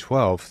Pius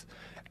XII,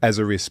 as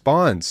a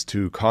response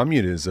to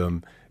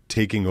communism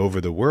taking over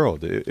the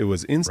world. It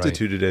was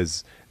instituted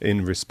as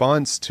in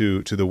response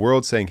to the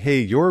world saying, hey,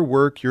 your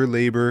work, your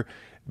labor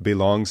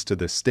belongs to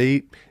the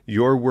state.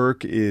 Your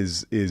work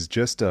is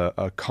just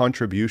a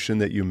contribution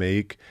that you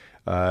make.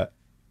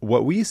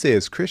 What we say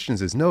as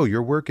Christians is, no,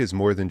 your work is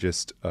more than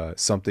just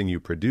something you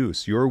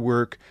produce. Your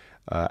work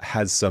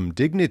has some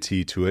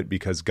dignity to it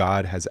because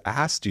God has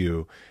asked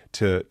you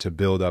to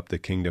build up the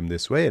kingdom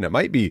this way. And it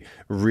might be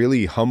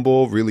really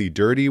humble, really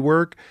dirty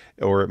work,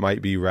 or it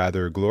might be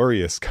rather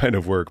glorious kind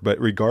of work. But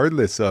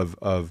regardless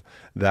of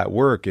that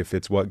work, if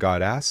it's what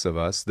God asks of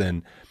us,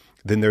 then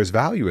there's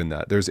value in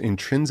that. There's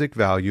intrinsic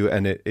value,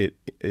 and it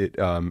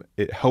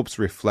helps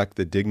reflect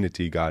the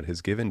dignity God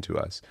has given to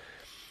us.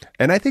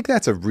 And I think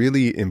that's a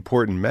really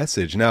important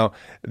message. Now,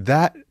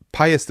 that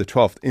Pius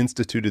XII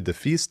instituted the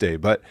feast day,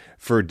 but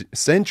for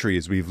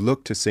centuries we've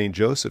looked to St.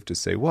 Joseph to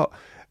say, well,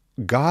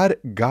 God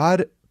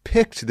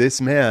picked this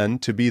man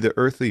to be the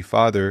earthly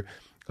father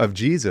of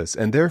Jesus,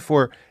 and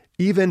therefore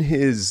even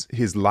his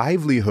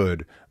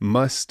livelihood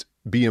must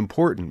be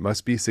important,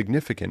 must be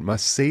significant,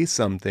 must say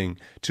something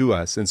to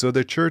us. And so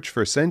the church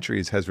for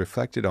centuries has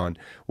reflected on,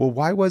 well,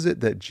 why was it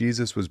that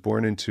Jesus was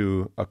born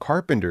into a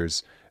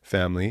carpenter's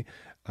family?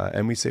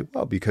 And we say,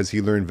 well, because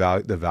he learned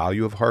the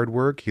value of hard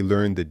work. He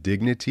learned the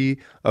dignity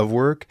of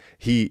work.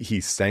 He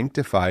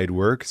sanctified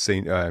work.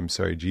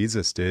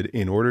 Jesus did,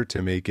 in order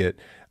to make it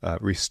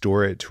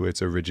restore it to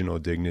its original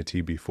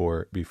dignity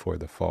before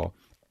the fall.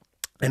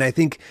 And I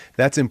think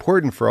that's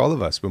important for all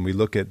of us when we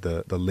look at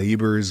the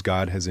labors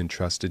God has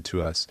entrusted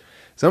to us.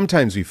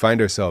 Sometimes we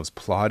find ourselves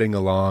plodding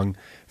along,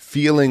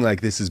 feeling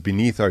like this is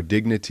beneath our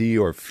dignity,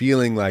 or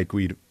feeling like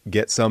we'd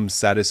get some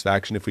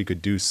satisfaction if we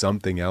could do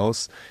something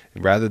else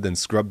rather than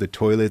scrub the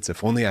toilets.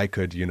 If only I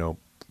could,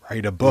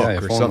 write a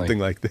book or something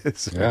like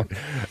this. Yeah.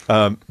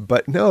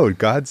 But no,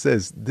 God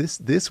says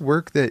this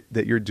work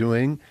that you're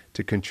doing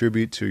to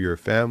contribute to your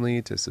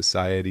family, to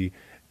society,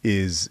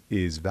 is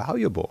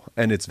valuable.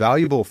 And it's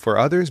valuable for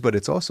others, but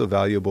it's also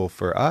valuable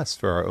for us,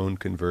 for our own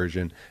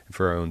conversion, and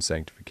for our own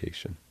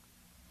sanctification.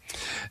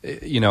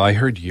 I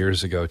heard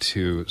years ago,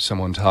 too,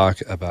 someone talk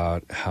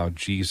about how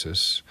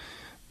Jesus,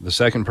 the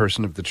second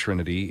person of the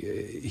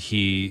Trinity,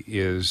 he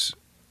is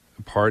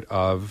part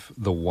of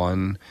the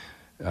one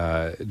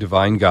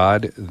divine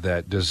God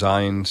that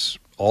designs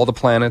all the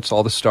planets,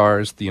 all the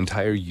stars, the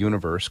entire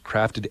universe,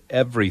 crafted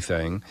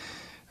everything,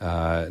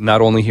 not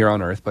only here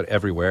on earth, but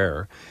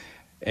everywhere.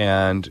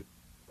 And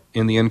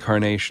in the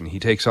incarnation, he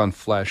takes on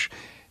flesh.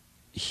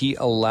 He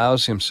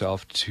allows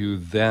himself to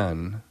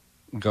then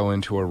go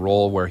into a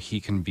role where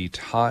he can be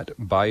taught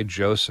by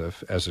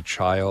Joseph as a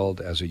child,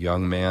 as a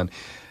young man,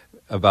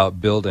 about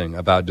building,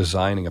 about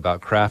designing,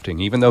 about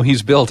crafting. Even though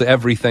he's built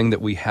everything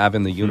that we have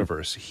in the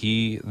universe,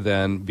 he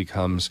then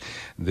becomes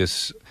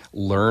this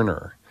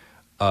learner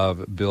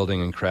of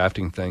building and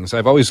crafting things.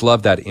 I've always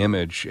loved that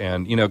image,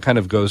 and kind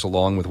of goes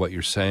along with what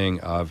you're saying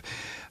of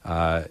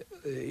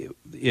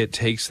it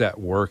takes that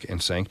work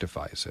and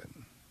sanctifies it.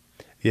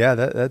 Yeah,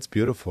 that's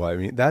beautiful. I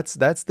mean, that's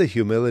the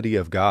humility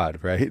of God,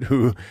 right?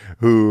 Who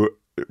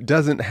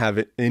doesn't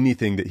have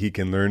anything that he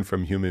can learn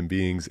from human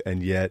beings,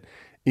 and yet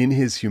in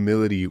his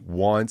humility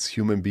wants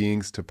human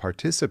beings to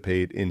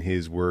participate in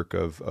his work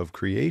of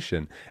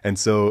creation. And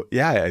so,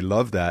 yeah, I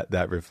love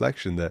that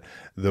reflection, that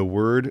the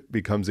Word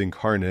becomes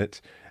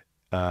incarnate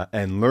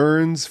and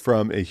learns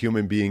from a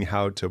human being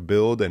how to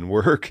build and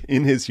work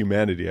in his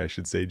humanity, I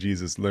should say.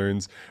 Jesus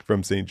learns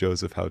from St.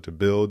 Joseph how to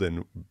build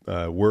and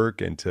work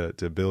and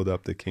to build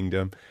up the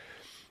kingdom.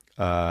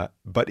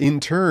 But in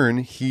turn,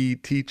 he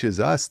teaches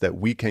us that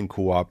we can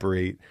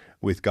cooperate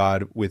with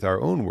God with our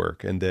own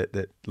work, and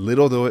that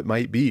little though it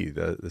might be,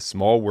 the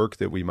small work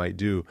that we might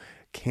do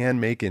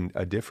can make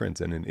a difference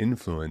and an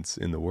influence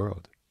in the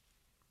world.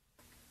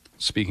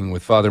 Speaking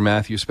with Father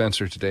Matthew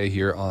Spencer today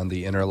here on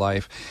The Inner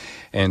Life,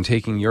 and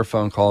taking your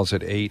phone calls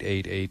at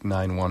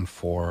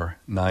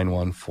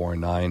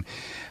 888-914-9149.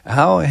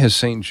 How has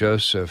St.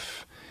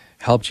 Joseph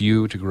helped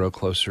you to grow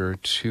closer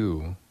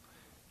to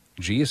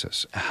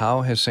Jesus?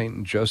 How has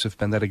St. Joseph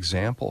been that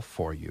example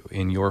for you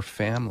in your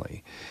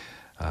family?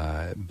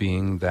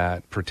 Being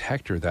that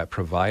protector, that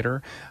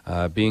provider,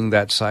 being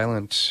that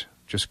silent,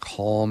 just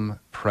calm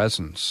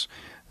presence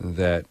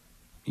that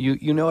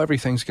you know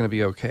everything's going to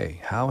be okay.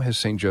 How has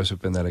St.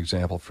 Joseph been that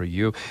example for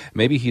you?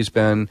 Maybe he's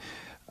been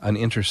an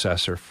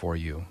intercessor for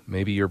you.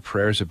 Maybe your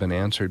prayers have been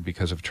answered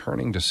because of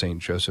turning to St.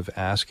 Joseph,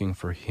 asking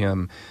for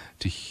him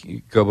to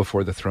go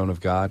before the throne of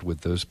God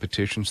with those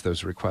petitions,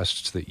 those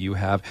requests that you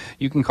have.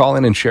 You can call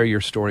in and share your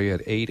story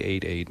at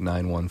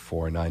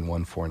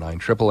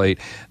 888-914-9149,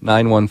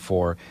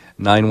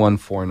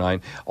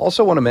 888-914-9149.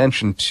 Also want to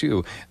mention,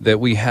 too, that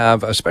we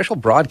have a special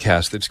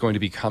broadcast that's going to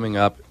be coming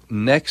up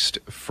next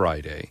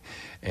Friday,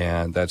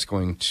 and that's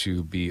going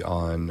to be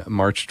on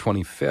March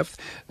 25th.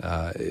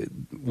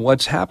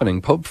 What's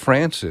happening? Pope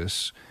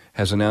Francis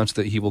has announced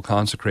that he will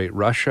consecrate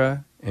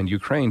Russia and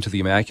Ukraine to the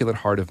Immaculate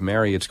Heart of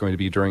Mary. It's going to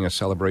be during a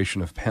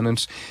celebration of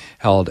penance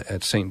held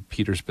at St.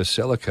 Peter's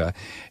Basilica.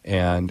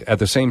 And at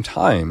the same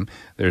time,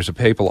 there's a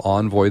papal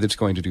envoy that's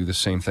going to do the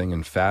same thing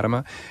in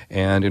Fatima.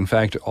 And in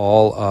fact,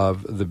 all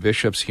of the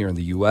bishops here in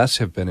the U.S.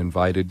 have been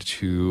invited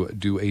to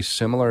do a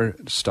similar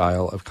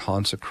style of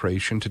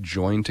consecration to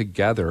join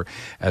together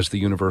as the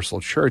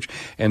Universal Church.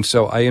 And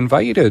so I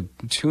invite you to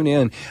tune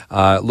in.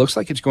 Looks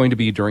like it's going to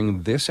be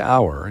during this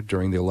hour,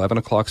 during the 11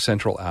 o'clock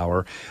Central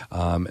Hour,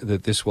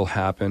 that this will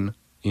happen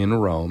in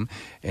Rome.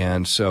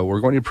 And so we're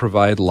going to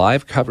provide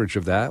live coverage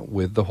of that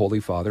with the Holy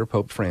Father,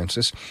 Pope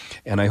Francis.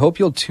 And I hope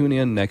you'll tune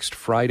in next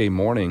Friday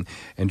morning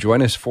and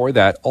join us for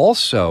that.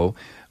 Also,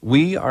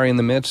 we are in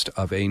the midst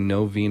of a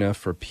novena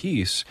for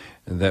peace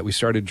that we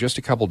started just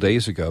a couple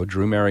days ago.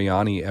 Drew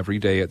Mariani, every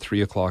day at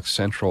 3 o'clock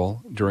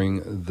Central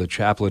during the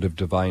Chaplet of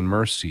Divine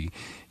Mercy,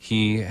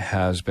 he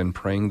has been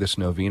praying this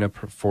novena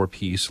for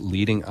peace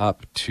leading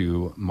up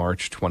to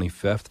March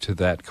 25th, to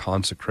that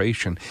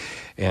consecration.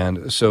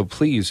 And so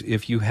please,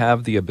 if you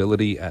have the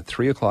ability at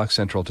 3 o'clock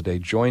Central today,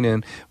 join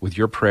in with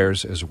your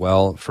prayers as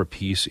well for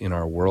peace in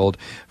our world,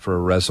 for a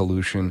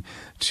resolution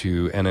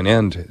to and an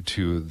end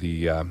to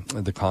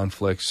the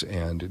conflicts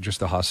and just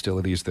the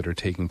hostilities that are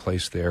taking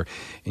place there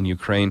in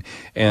Ukraine.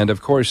 And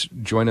of course,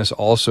 join us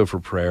also for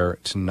prayer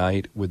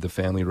tonight with the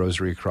Family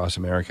Rosary Across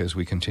America as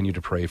we continue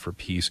to pray for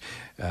peace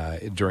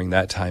during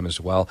that time as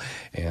well.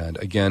 And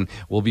again,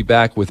 we'll be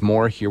back with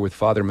more here with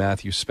Father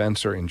Matthew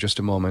Spencer in just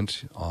a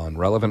moment on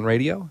Relevant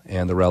Radio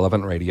and the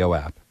Relevant Radio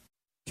app.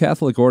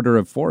 Catholic Order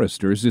of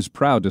Foresters is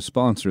proud to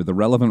sponsor the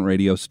Relevant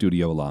Radio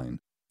studio line.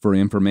 For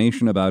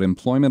information about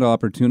employment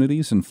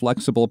opportunities and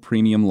flexible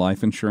premium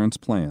life insurance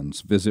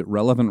plans, visit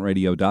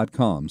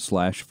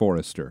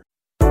relevantradio.com/Forester.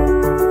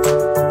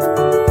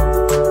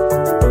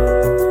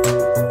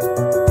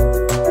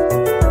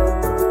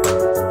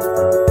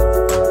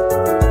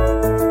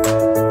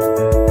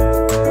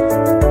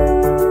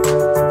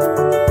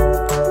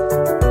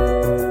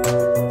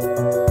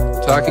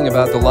 Talking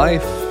about the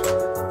life,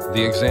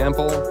 the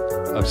example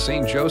of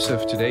St.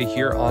 Joseph today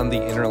here on The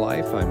Inner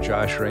Life. I'm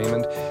Josh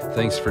Raymond.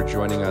 Thanks for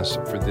joining us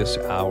for this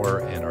hour.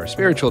 And our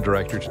spiritual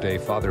director today,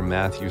 Father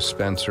Matthew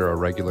Spencer, a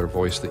regular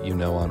voice that you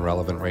know on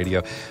Relevant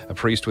Radio, a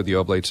priest with the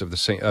Oblates of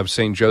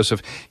St.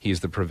 Joseph.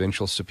 He's the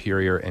provincial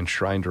superior and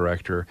shrine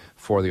director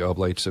for the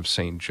Oblates of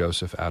St.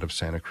 Joseph out of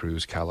Santa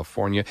Cruz,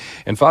 California.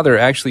 And Father,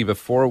 actually,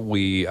 before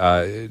we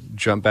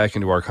jump back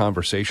into our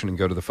conversation and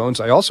go to the phones,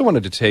 I also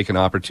wanted to take an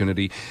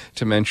opportunity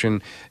to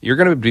mention you're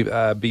going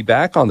to be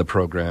back on the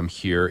program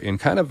here in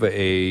kind of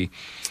a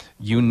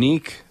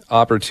unique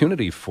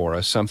opportunity for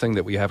us, something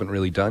that we haven't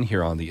really done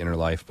here on The Inner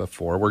Life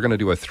before. We're going to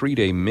do a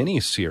 3-day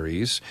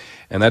mini-series,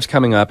 and that's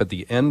coming up at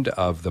the end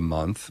of the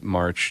month,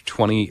 March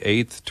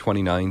 28th,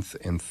 29th,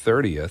 and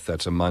 30th.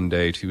 That's a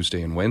Monday,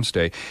 Tuesday, and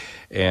Wednesday.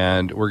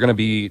 And we're going to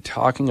be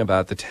talking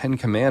about the Ten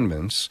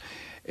Commandments.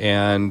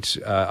 And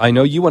I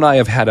know you and I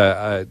have had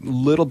a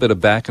little bit of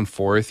back and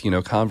forth,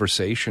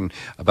 conversation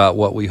about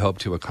what we hope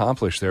to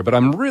accomplish there. But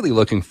I'm really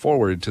looking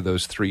forward to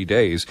those 3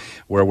 days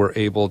where we're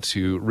able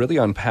to really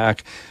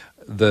unpack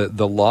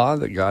the law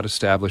that God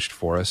established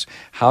for us,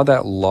 how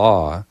that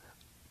law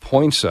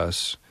points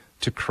us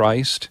to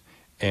Christ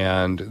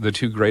and the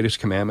two greatest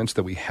commandments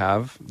that we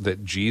have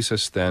that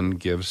Jesus then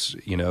gives,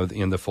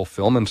 in the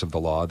fulfillment of the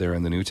law there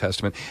in the New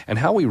Testament, and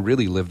how we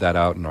really live that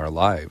out in our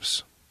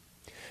lives.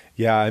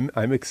 Yeah,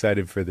 I'm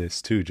excited for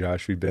this too,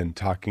 Josh. We've been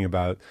talking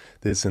about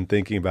this and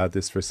thinking about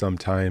this for some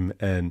time,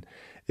 and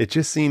it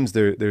just seems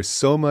there's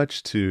so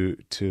much to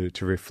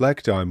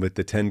reflect on with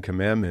the Ten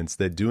Commandments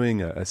that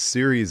doing a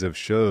series of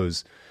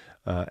shows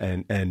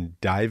and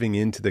diving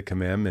into the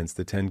commandments,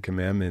 the Ten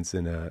Commandments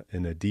in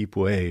a deep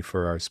way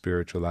for our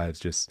spiritual lives,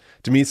 just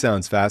to me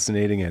sounds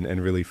fascinating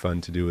and really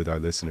fun to do with our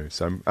listeners.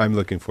 So I'm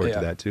looking forward to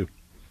that too.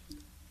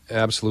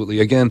 Absolutely.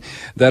 Again,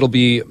 that'll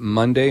be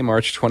Monday,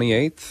 March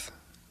 28th.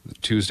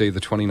 Tuesday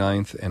the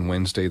 29th and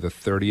Wednesday the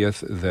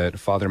 30th, that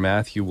Father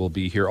Matthew will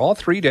be here all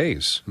 3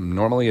 days.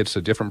 Normally it's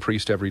a different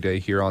priest every day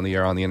here on the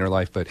air on The Inner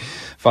Life, but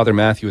Father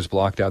Matthew has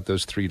blocked out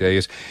those 3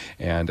 days,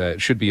 and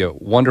it should be a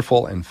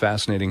wonderful and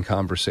fascinating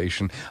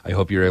conversation. I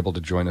hope you're able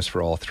to join us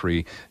for all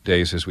 3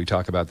 days as we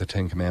talk about the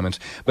Ten Commandments.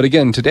 But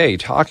again, today,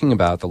 talking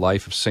about the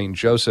life of St.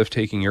 Joseph,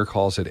 taking your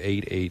calls at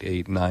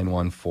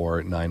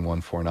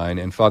 888-914-9149.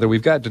 And Father,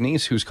 we've got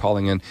Denise who's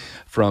calling in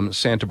from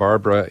Santa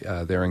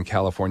Barbara there in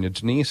California.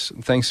 Denise,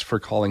 thanks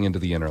for calling into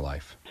The Inner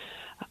Life.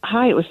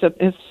 Hi,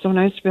 it's so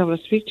nice to be able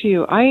to speak to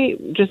you. I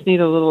just need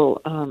a little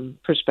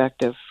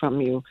perspective from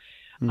you.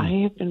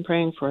 I have been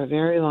praying for a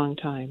very long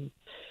time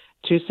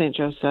to St.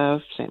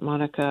 Joseph, St.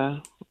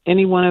 Monica,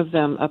 any one of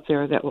them up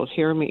there that will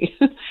hear me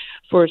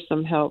for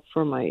some help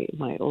for my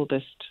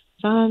oldest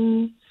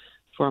son,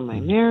 for my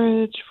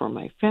marriage, for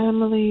my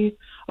family,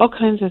 all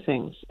kinds of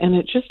things. And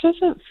it just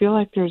doesn't feel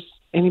like there's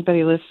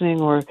anybody listening,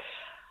 or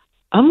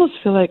I almost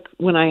feel like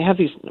when I have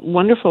these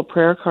wonderful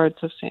prayer cards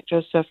of St.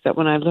 Joseph, that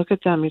when I look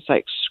at them, he's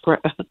like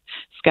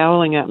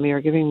scowling at me or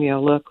giving me a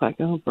look like,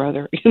 oh,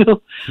 brother,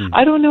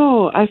 I don't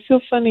know. I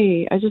feel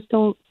funny. I just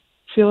don't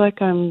feel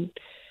like I'm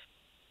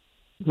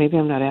maybe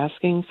I'm not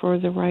asking for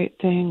the right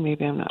thing.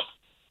 Maybe I'm not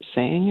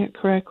saying it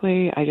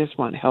correctly. I just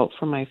want help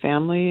from my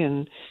family.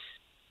 And,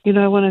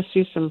 I want to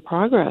see some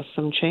progress,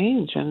 some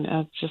change. And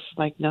just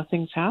like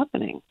nothing's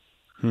happening.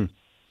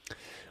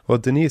 Well,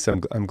 Denise,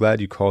 I'm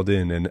glad you called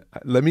in. And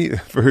let me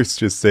first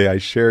just say I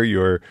share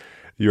your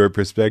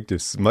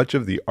perspectives. Much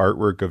of the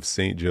artwork of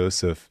St.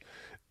 Joseph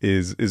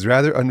is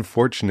rather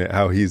unfortunate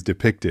how he's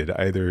depicted,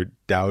 either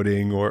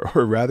doubting or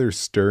rather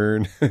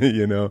stern,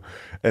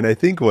 And I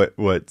think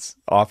what's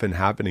often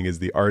happening is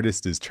the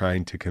artist is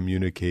trying to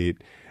communicate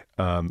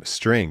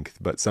strength,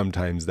 but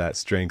sometimes that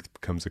strength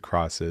comes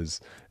across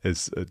as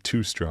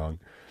too strong.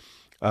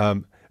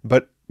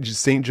 But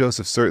St.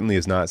 Joseph certainly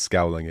is not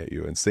scowling at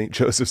you, and St.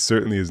 Joseph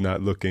certainly is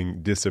not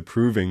looking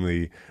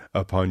disapprovingly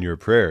upon your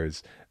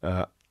prayers.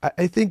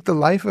 I think the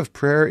life of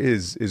prayer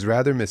is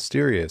rather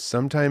mysterious.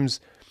 Sometimes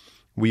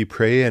we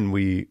pray and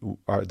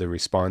the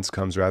response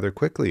comes rather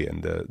quickly,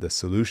 and the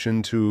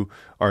solution to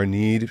our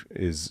need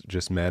is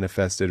just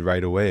manifested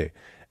right away.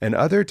 And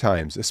other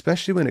times,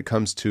 especially when it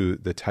comes to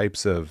the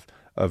types of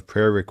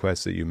prayer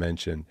requests that you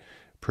mentioned,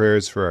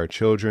 prayers for our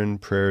children,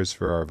 prayers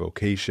for our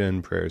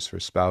vocation, prayers for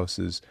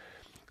spouses,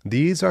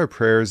 these are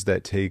prayers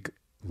that take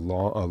a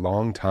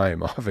long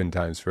time,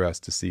 oftentimes, for us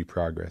to see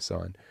progress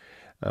on.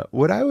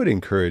 What I would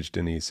encourage,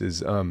 Denise,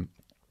 is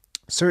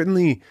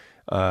certainly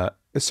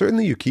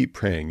you keep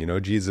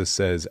praying. Jesus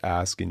says,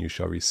 ask and you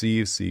shall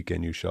receive, seek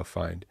and you shall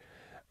find.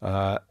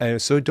 And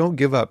so don't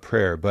give up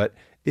prayer, but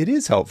it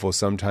is helpful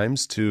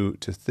sometimes to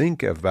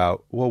think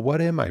about, well, what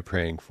am I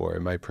praying for?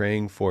 Am I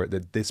praying for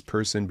that this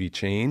person be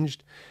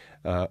changed?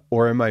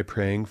 Or am I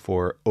praying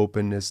for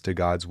openness to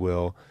God's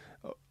will,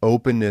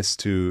 openness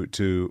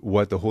to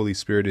what the Holy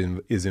Spirit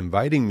is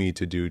inviting me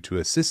to do to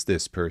assist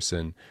this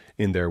person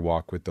in their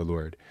walk with the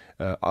Lord?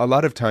 A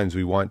lot of times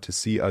we want to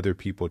see other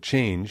people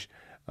change,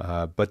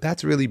 but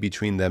that's really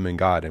between them and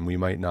God, and we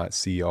might not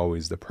see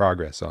always the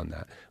progress on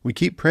that. We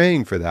keep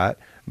praying for that,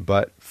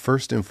 but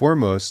first and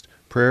foremost,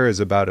 prayer is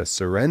about a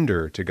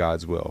surrender to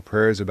God's will.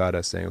 Prayer is about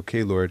us saying,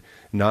 okay, Lord,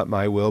 not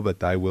my will, but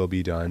thy will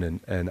be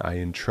done. And I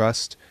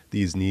entrust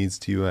these needs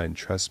to you. I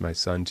entrust my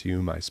son to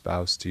you, my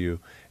spouse to you.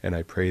 And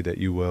I pray that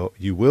you will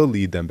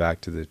lead them back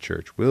to the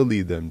church, will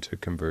lead them to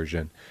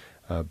conversion,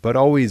 but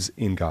always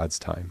in God's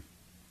time.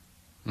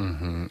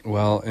 Mm-hmm.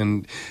 Well,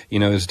 and,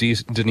 as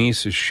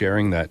Denise is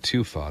sharing that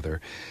too,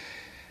 Father,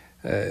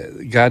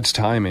 God's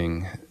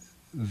timing,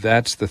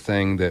 that's the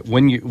thing that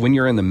when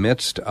you're in the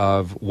midst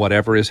of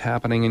whatever is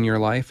happening in your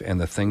life and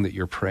the thing that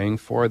you're praying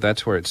for,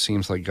 that's where it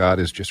seems like God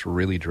is just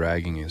really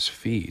dragging his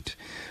feet.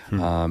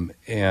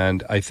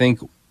 And I think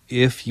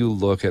if you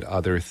look at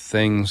other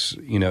things,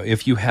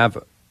 if you have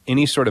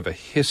any sort of a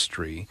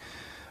history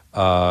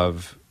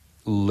of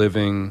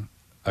living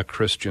a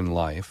Christian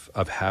life,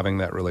 of having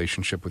that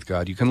relationship with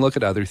God, you can look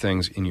at other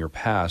things in your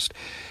past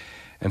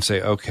and say,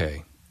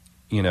 okay,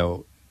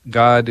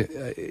 God,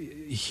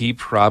 he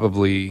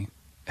probably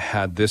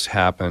had this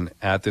happen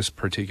at this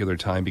particular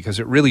time because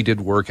it really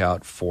did work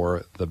out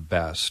for the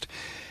best.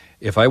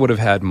 If I would have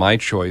had my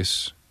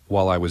choice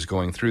while I was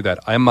going through that,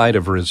 I might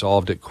have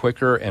resolved it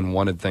quicker and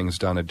wanted things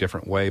done a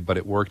different way, but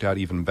it worked out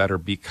even better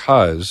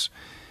because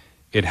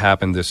it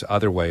happened this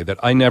other way that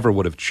I never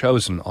would have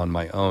chosen on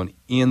my own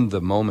in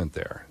the moment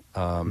there.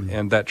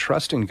 And that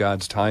trust in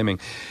God's timing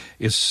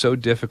is so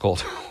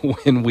difficult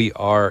when we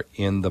are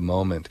in the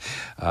moment,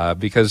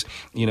 because,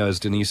 as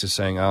Denise is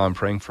saying, I'm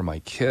praying for my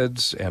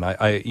kids, and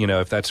I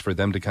if that's for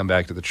them to come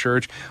back to the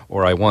church,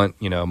 or I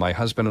want, my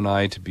husband and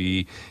I to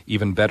be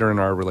even better in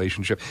our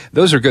relationship.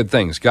 Those are good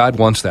things. God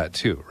wants that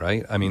too,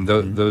 right? I mean,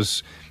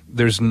 those,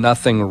 there's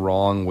nothing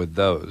wrong with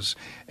those,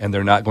 and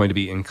they're not going to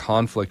be in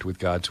conflict with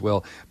God's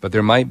will, but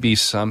there might be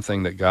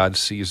something that God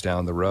sees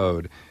down the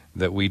road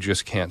that we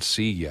just can't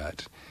see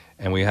yet.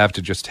 And we have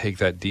to just take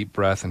that deep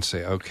breath and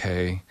say,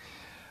 okay,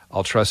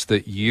 I'll trust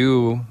that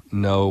you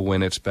know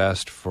when it's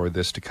best for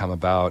this to come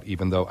about,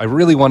 even though I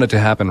really want it to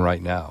happen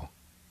right now.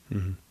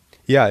 Mm-hmm.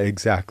 Yeah,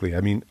 exactly.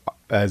 I mean,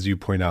 as you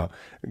point out,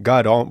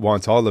 God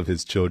wants all of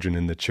his children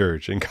in the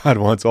church, and God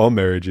wants all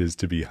marriages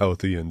to be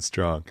healthy and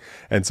strong.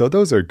 And so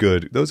those are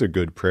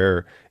good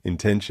prayer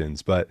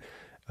intentions, but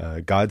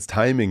God's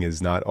timing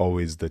is not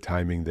always the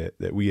timing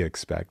that we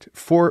expect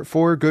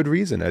for good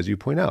reason. As you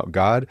point out,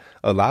 God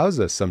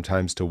allows us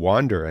sometimes to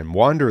wander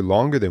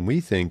longer than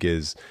we think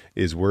is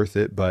worth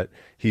it, but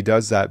he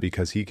does that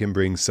because he can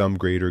bring some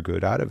greater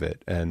good out of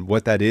it. And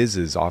what that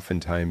is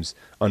oftentimes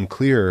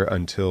unclear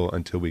until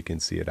we can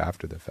see it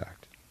after the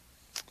fact.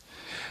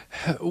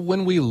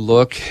 When we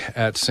look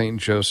at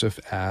St. Joseph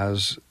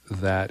as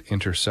that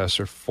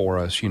intercessor for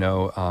us,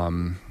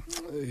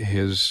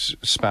 his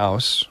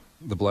spouse,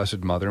 the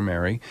Blessed Mother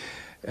Mary,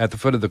 at the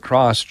foot of the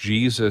cross,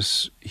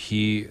 Jesus,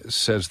 he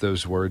says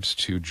those words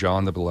to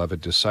John, the beloved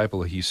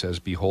disciple. He says,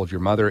 "Behold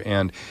your mother."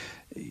 And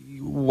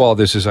while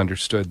this is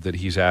understood that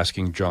he's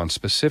asking John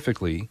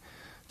specifically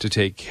to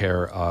take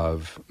care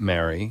of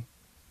Mary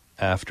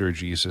after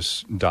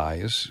Jesus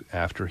dies,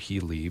 after he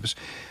leaves,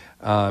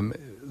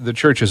 The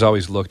church has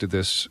always looked at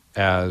this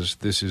as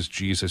this is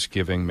Jesus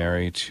giving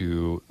Mary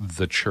to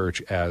the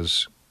church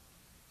as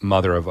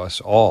mother of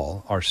us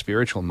all, our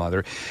spiritual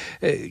mother.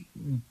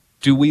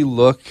 Do we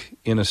look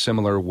in a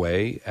similar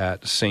way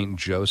at Saint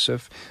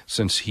Joseph,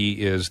 since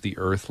he is the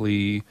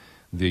earthly,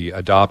 the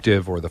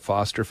adoptive, or the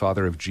foster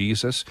father of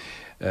Jesus?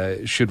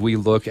 Should we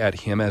look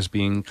at him as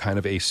being kind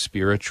of a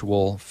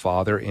spiritual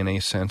father in a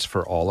sense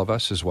for all of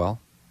us as well?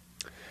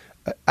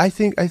 I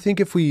think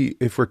if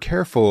we're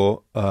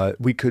careful,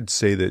 we could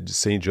say that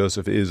Saint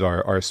Joseph is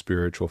our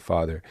spiritual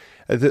father.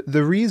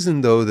 The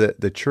reason, though,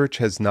 that the church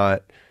has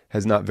not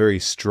very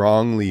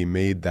strongly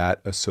made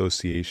that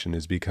association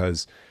is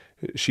because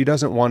she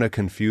doesn't want to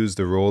confuse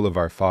the role of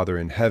our Father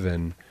in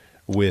heaven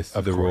with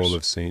the role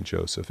of Saint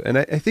Joseph. And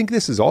I think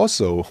this is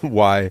also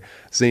why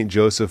Saint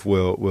Joseph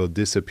will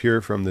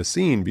disappear from the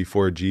scene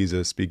before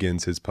Jesus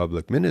begins his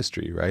public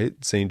ministry, right?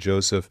 Saint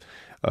Joseph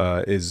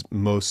is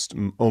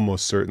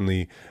almost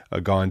certainly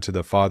gone to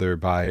the Father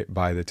by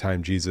the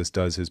time Jesus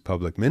does his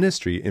public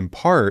ministry, in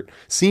part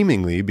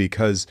seemingly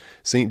because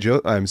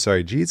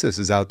Jesus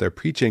is out there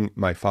preaching,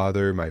 my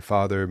Father, my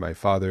Father, my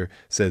Father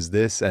says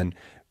this, and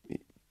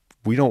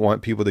we don't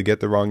want people to get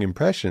the wrong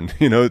impression.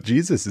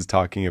 Jesus is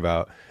talking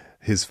about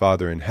his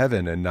Father in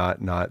heaven and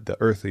not the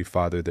earthly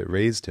father that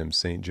raised him,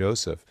 Saint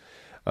Joseph.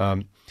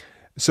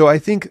 So I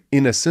think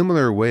in a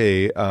similar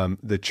way,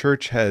 the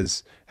church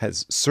has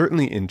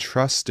certainly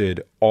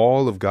entrusted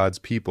all of God's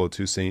people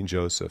to Saint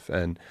Joseph,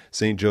 and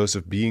Saint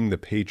Joseph being the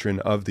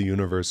patron of the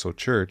universal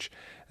church,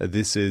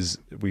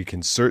 we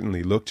can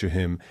certainly look to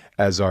him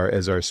as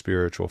our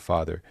spiritual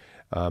father.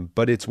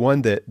 But it's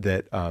one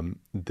that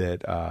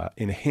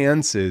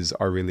enhances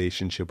our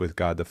relationship with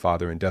God the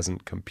Father and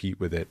doesn't compete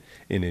with it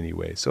in any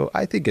way. So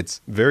I think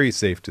it's very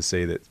safe to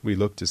say that we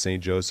look to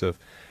Saint Joseph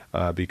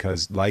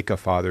because, like a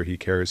father, he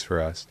cares for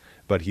us,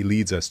 but he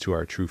leads us to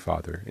our true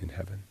Father in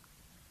heaven.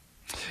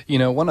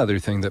 One other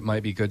thing that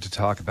might be good to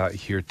talk about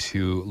here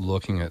too,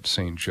 looking at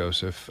Saint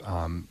Joseph,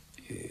 I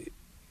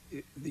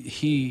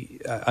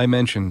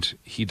mentioned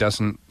he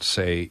doesn't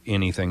say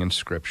anything in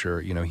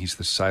Scripture. He's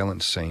the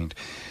silent saint.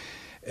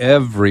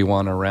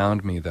 Everyone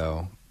around me,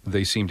 though,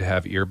 they seem to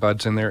have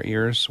earbuds in their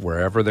ears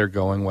wherever they're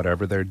going,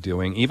 whatever they're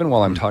doing. Even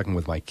while I'm talking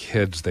with my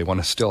kids, they want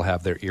to still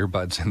have their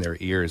earbuds in their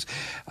ears.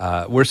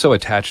 We're so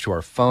attached to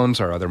our phones,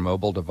 our other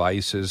mobile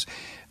devices.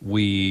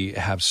 We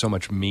have so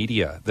much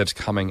media that's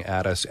coming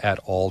at us at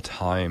all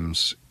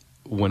times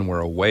when we're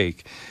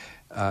awake.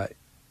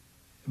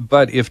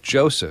 But if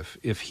Joseph,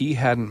 if he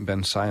hadn't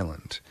been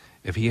silent,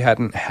 if he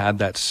hadn't had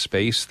that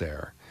space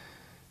there,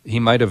 he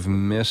might have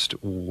missed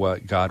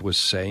what God was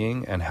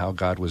saying and how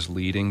God was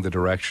leading the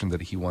direction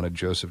that he wanted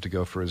Joseph to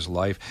go for his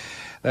life.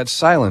 That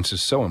silence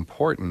is so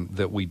important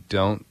that we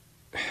don't,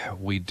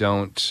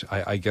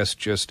 I guess,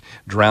 just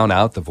drown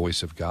out the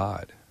voice of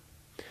God.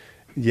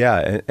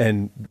 Yeah,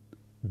 and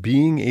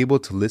being able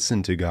to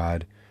listen to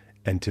God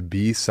and to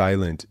be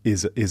silent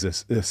is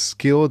a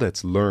skill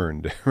that's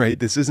learned, right?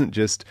 This isn't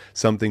just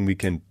something we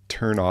can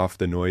turn off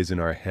the noise in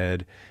our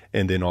head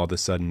and then all of a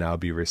sudden now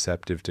be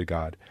receptive to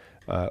God.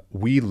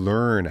 We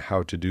learn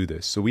how to do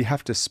this. So we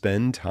have to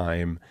spend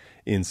time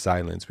in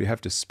silence. We have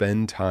to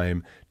spend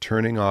time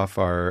turning off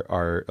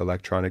our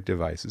electronic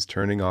devices,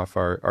 turning off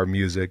our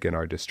music and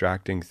our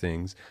distracting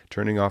things,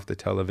 turning off the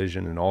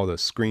television and all the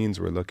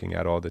screens we're looking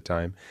at all the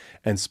time,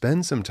 and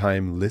spend some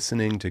time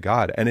listening to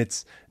God. And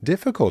it's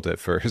difficult at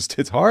first.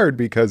 It's hard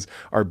because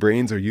our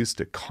brains are used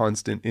to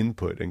constant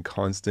input and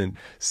constant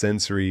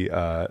sensory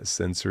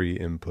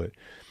input.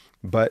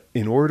 But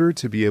in order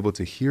to be able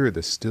to hear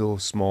the still,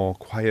 small,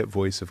 quiet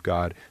voice of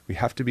God, we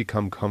have to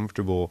become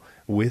comfortable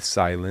with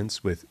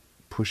silence, with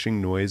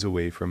pushing noise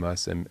away from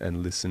us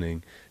and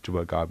listening to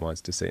what God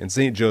wants to say. And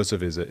Saint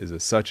Joseph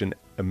is such an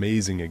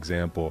amazing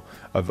example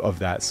of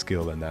that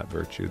skill and that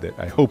virtue that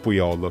I hope we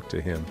all look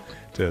to him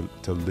to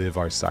live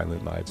our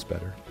silent lives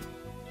better.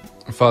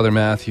 Father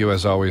Matthew,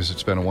 as always,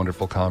 it's been a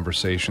wonderful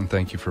conversation.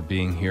 Thank you for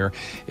being here.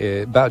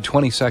 About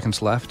 20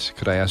 seconds left.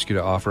 Could I ask you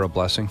to offer a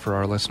blessing for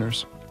our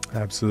listeners?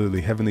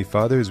 Absolutely. Heavenly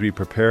Father, as we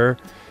prepare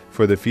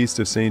for the Feast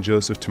of St.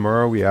 Joseph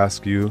tomorrow, we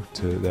ask you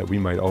that we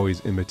might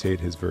always imitate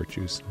his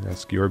virtues. We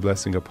ask your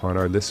blessing upon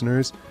our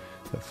listeners,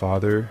 the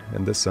Father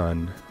and the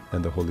Son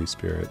and the Holy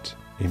Spirit.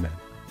 Amen.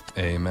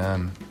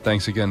 Amen.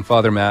 Thanks again,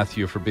 Father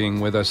Matthew, for being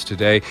with us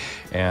today.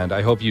 And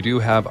I hope you do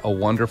have a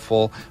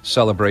wonderful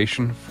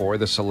celebration for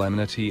the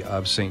Solemnity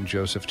of St.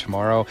 Joseph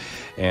tomorrow.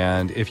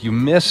 And if you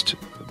missed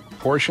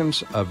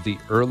portions of the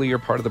earlier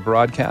part of the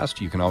broadcast,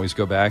 you can always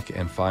go back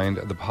and find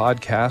the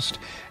podcast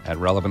at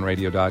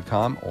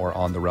relevantradio.com or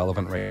on the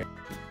Relevant Radio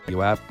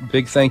app.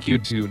 Big thank you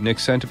to Nick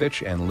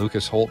Sentovich and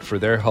Lucas Holt for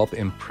their help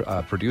in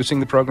producing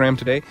the program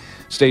today.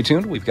 Stay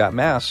tuned. We've got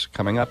Mass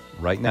coming up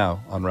right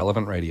now on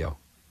Relevant Radio.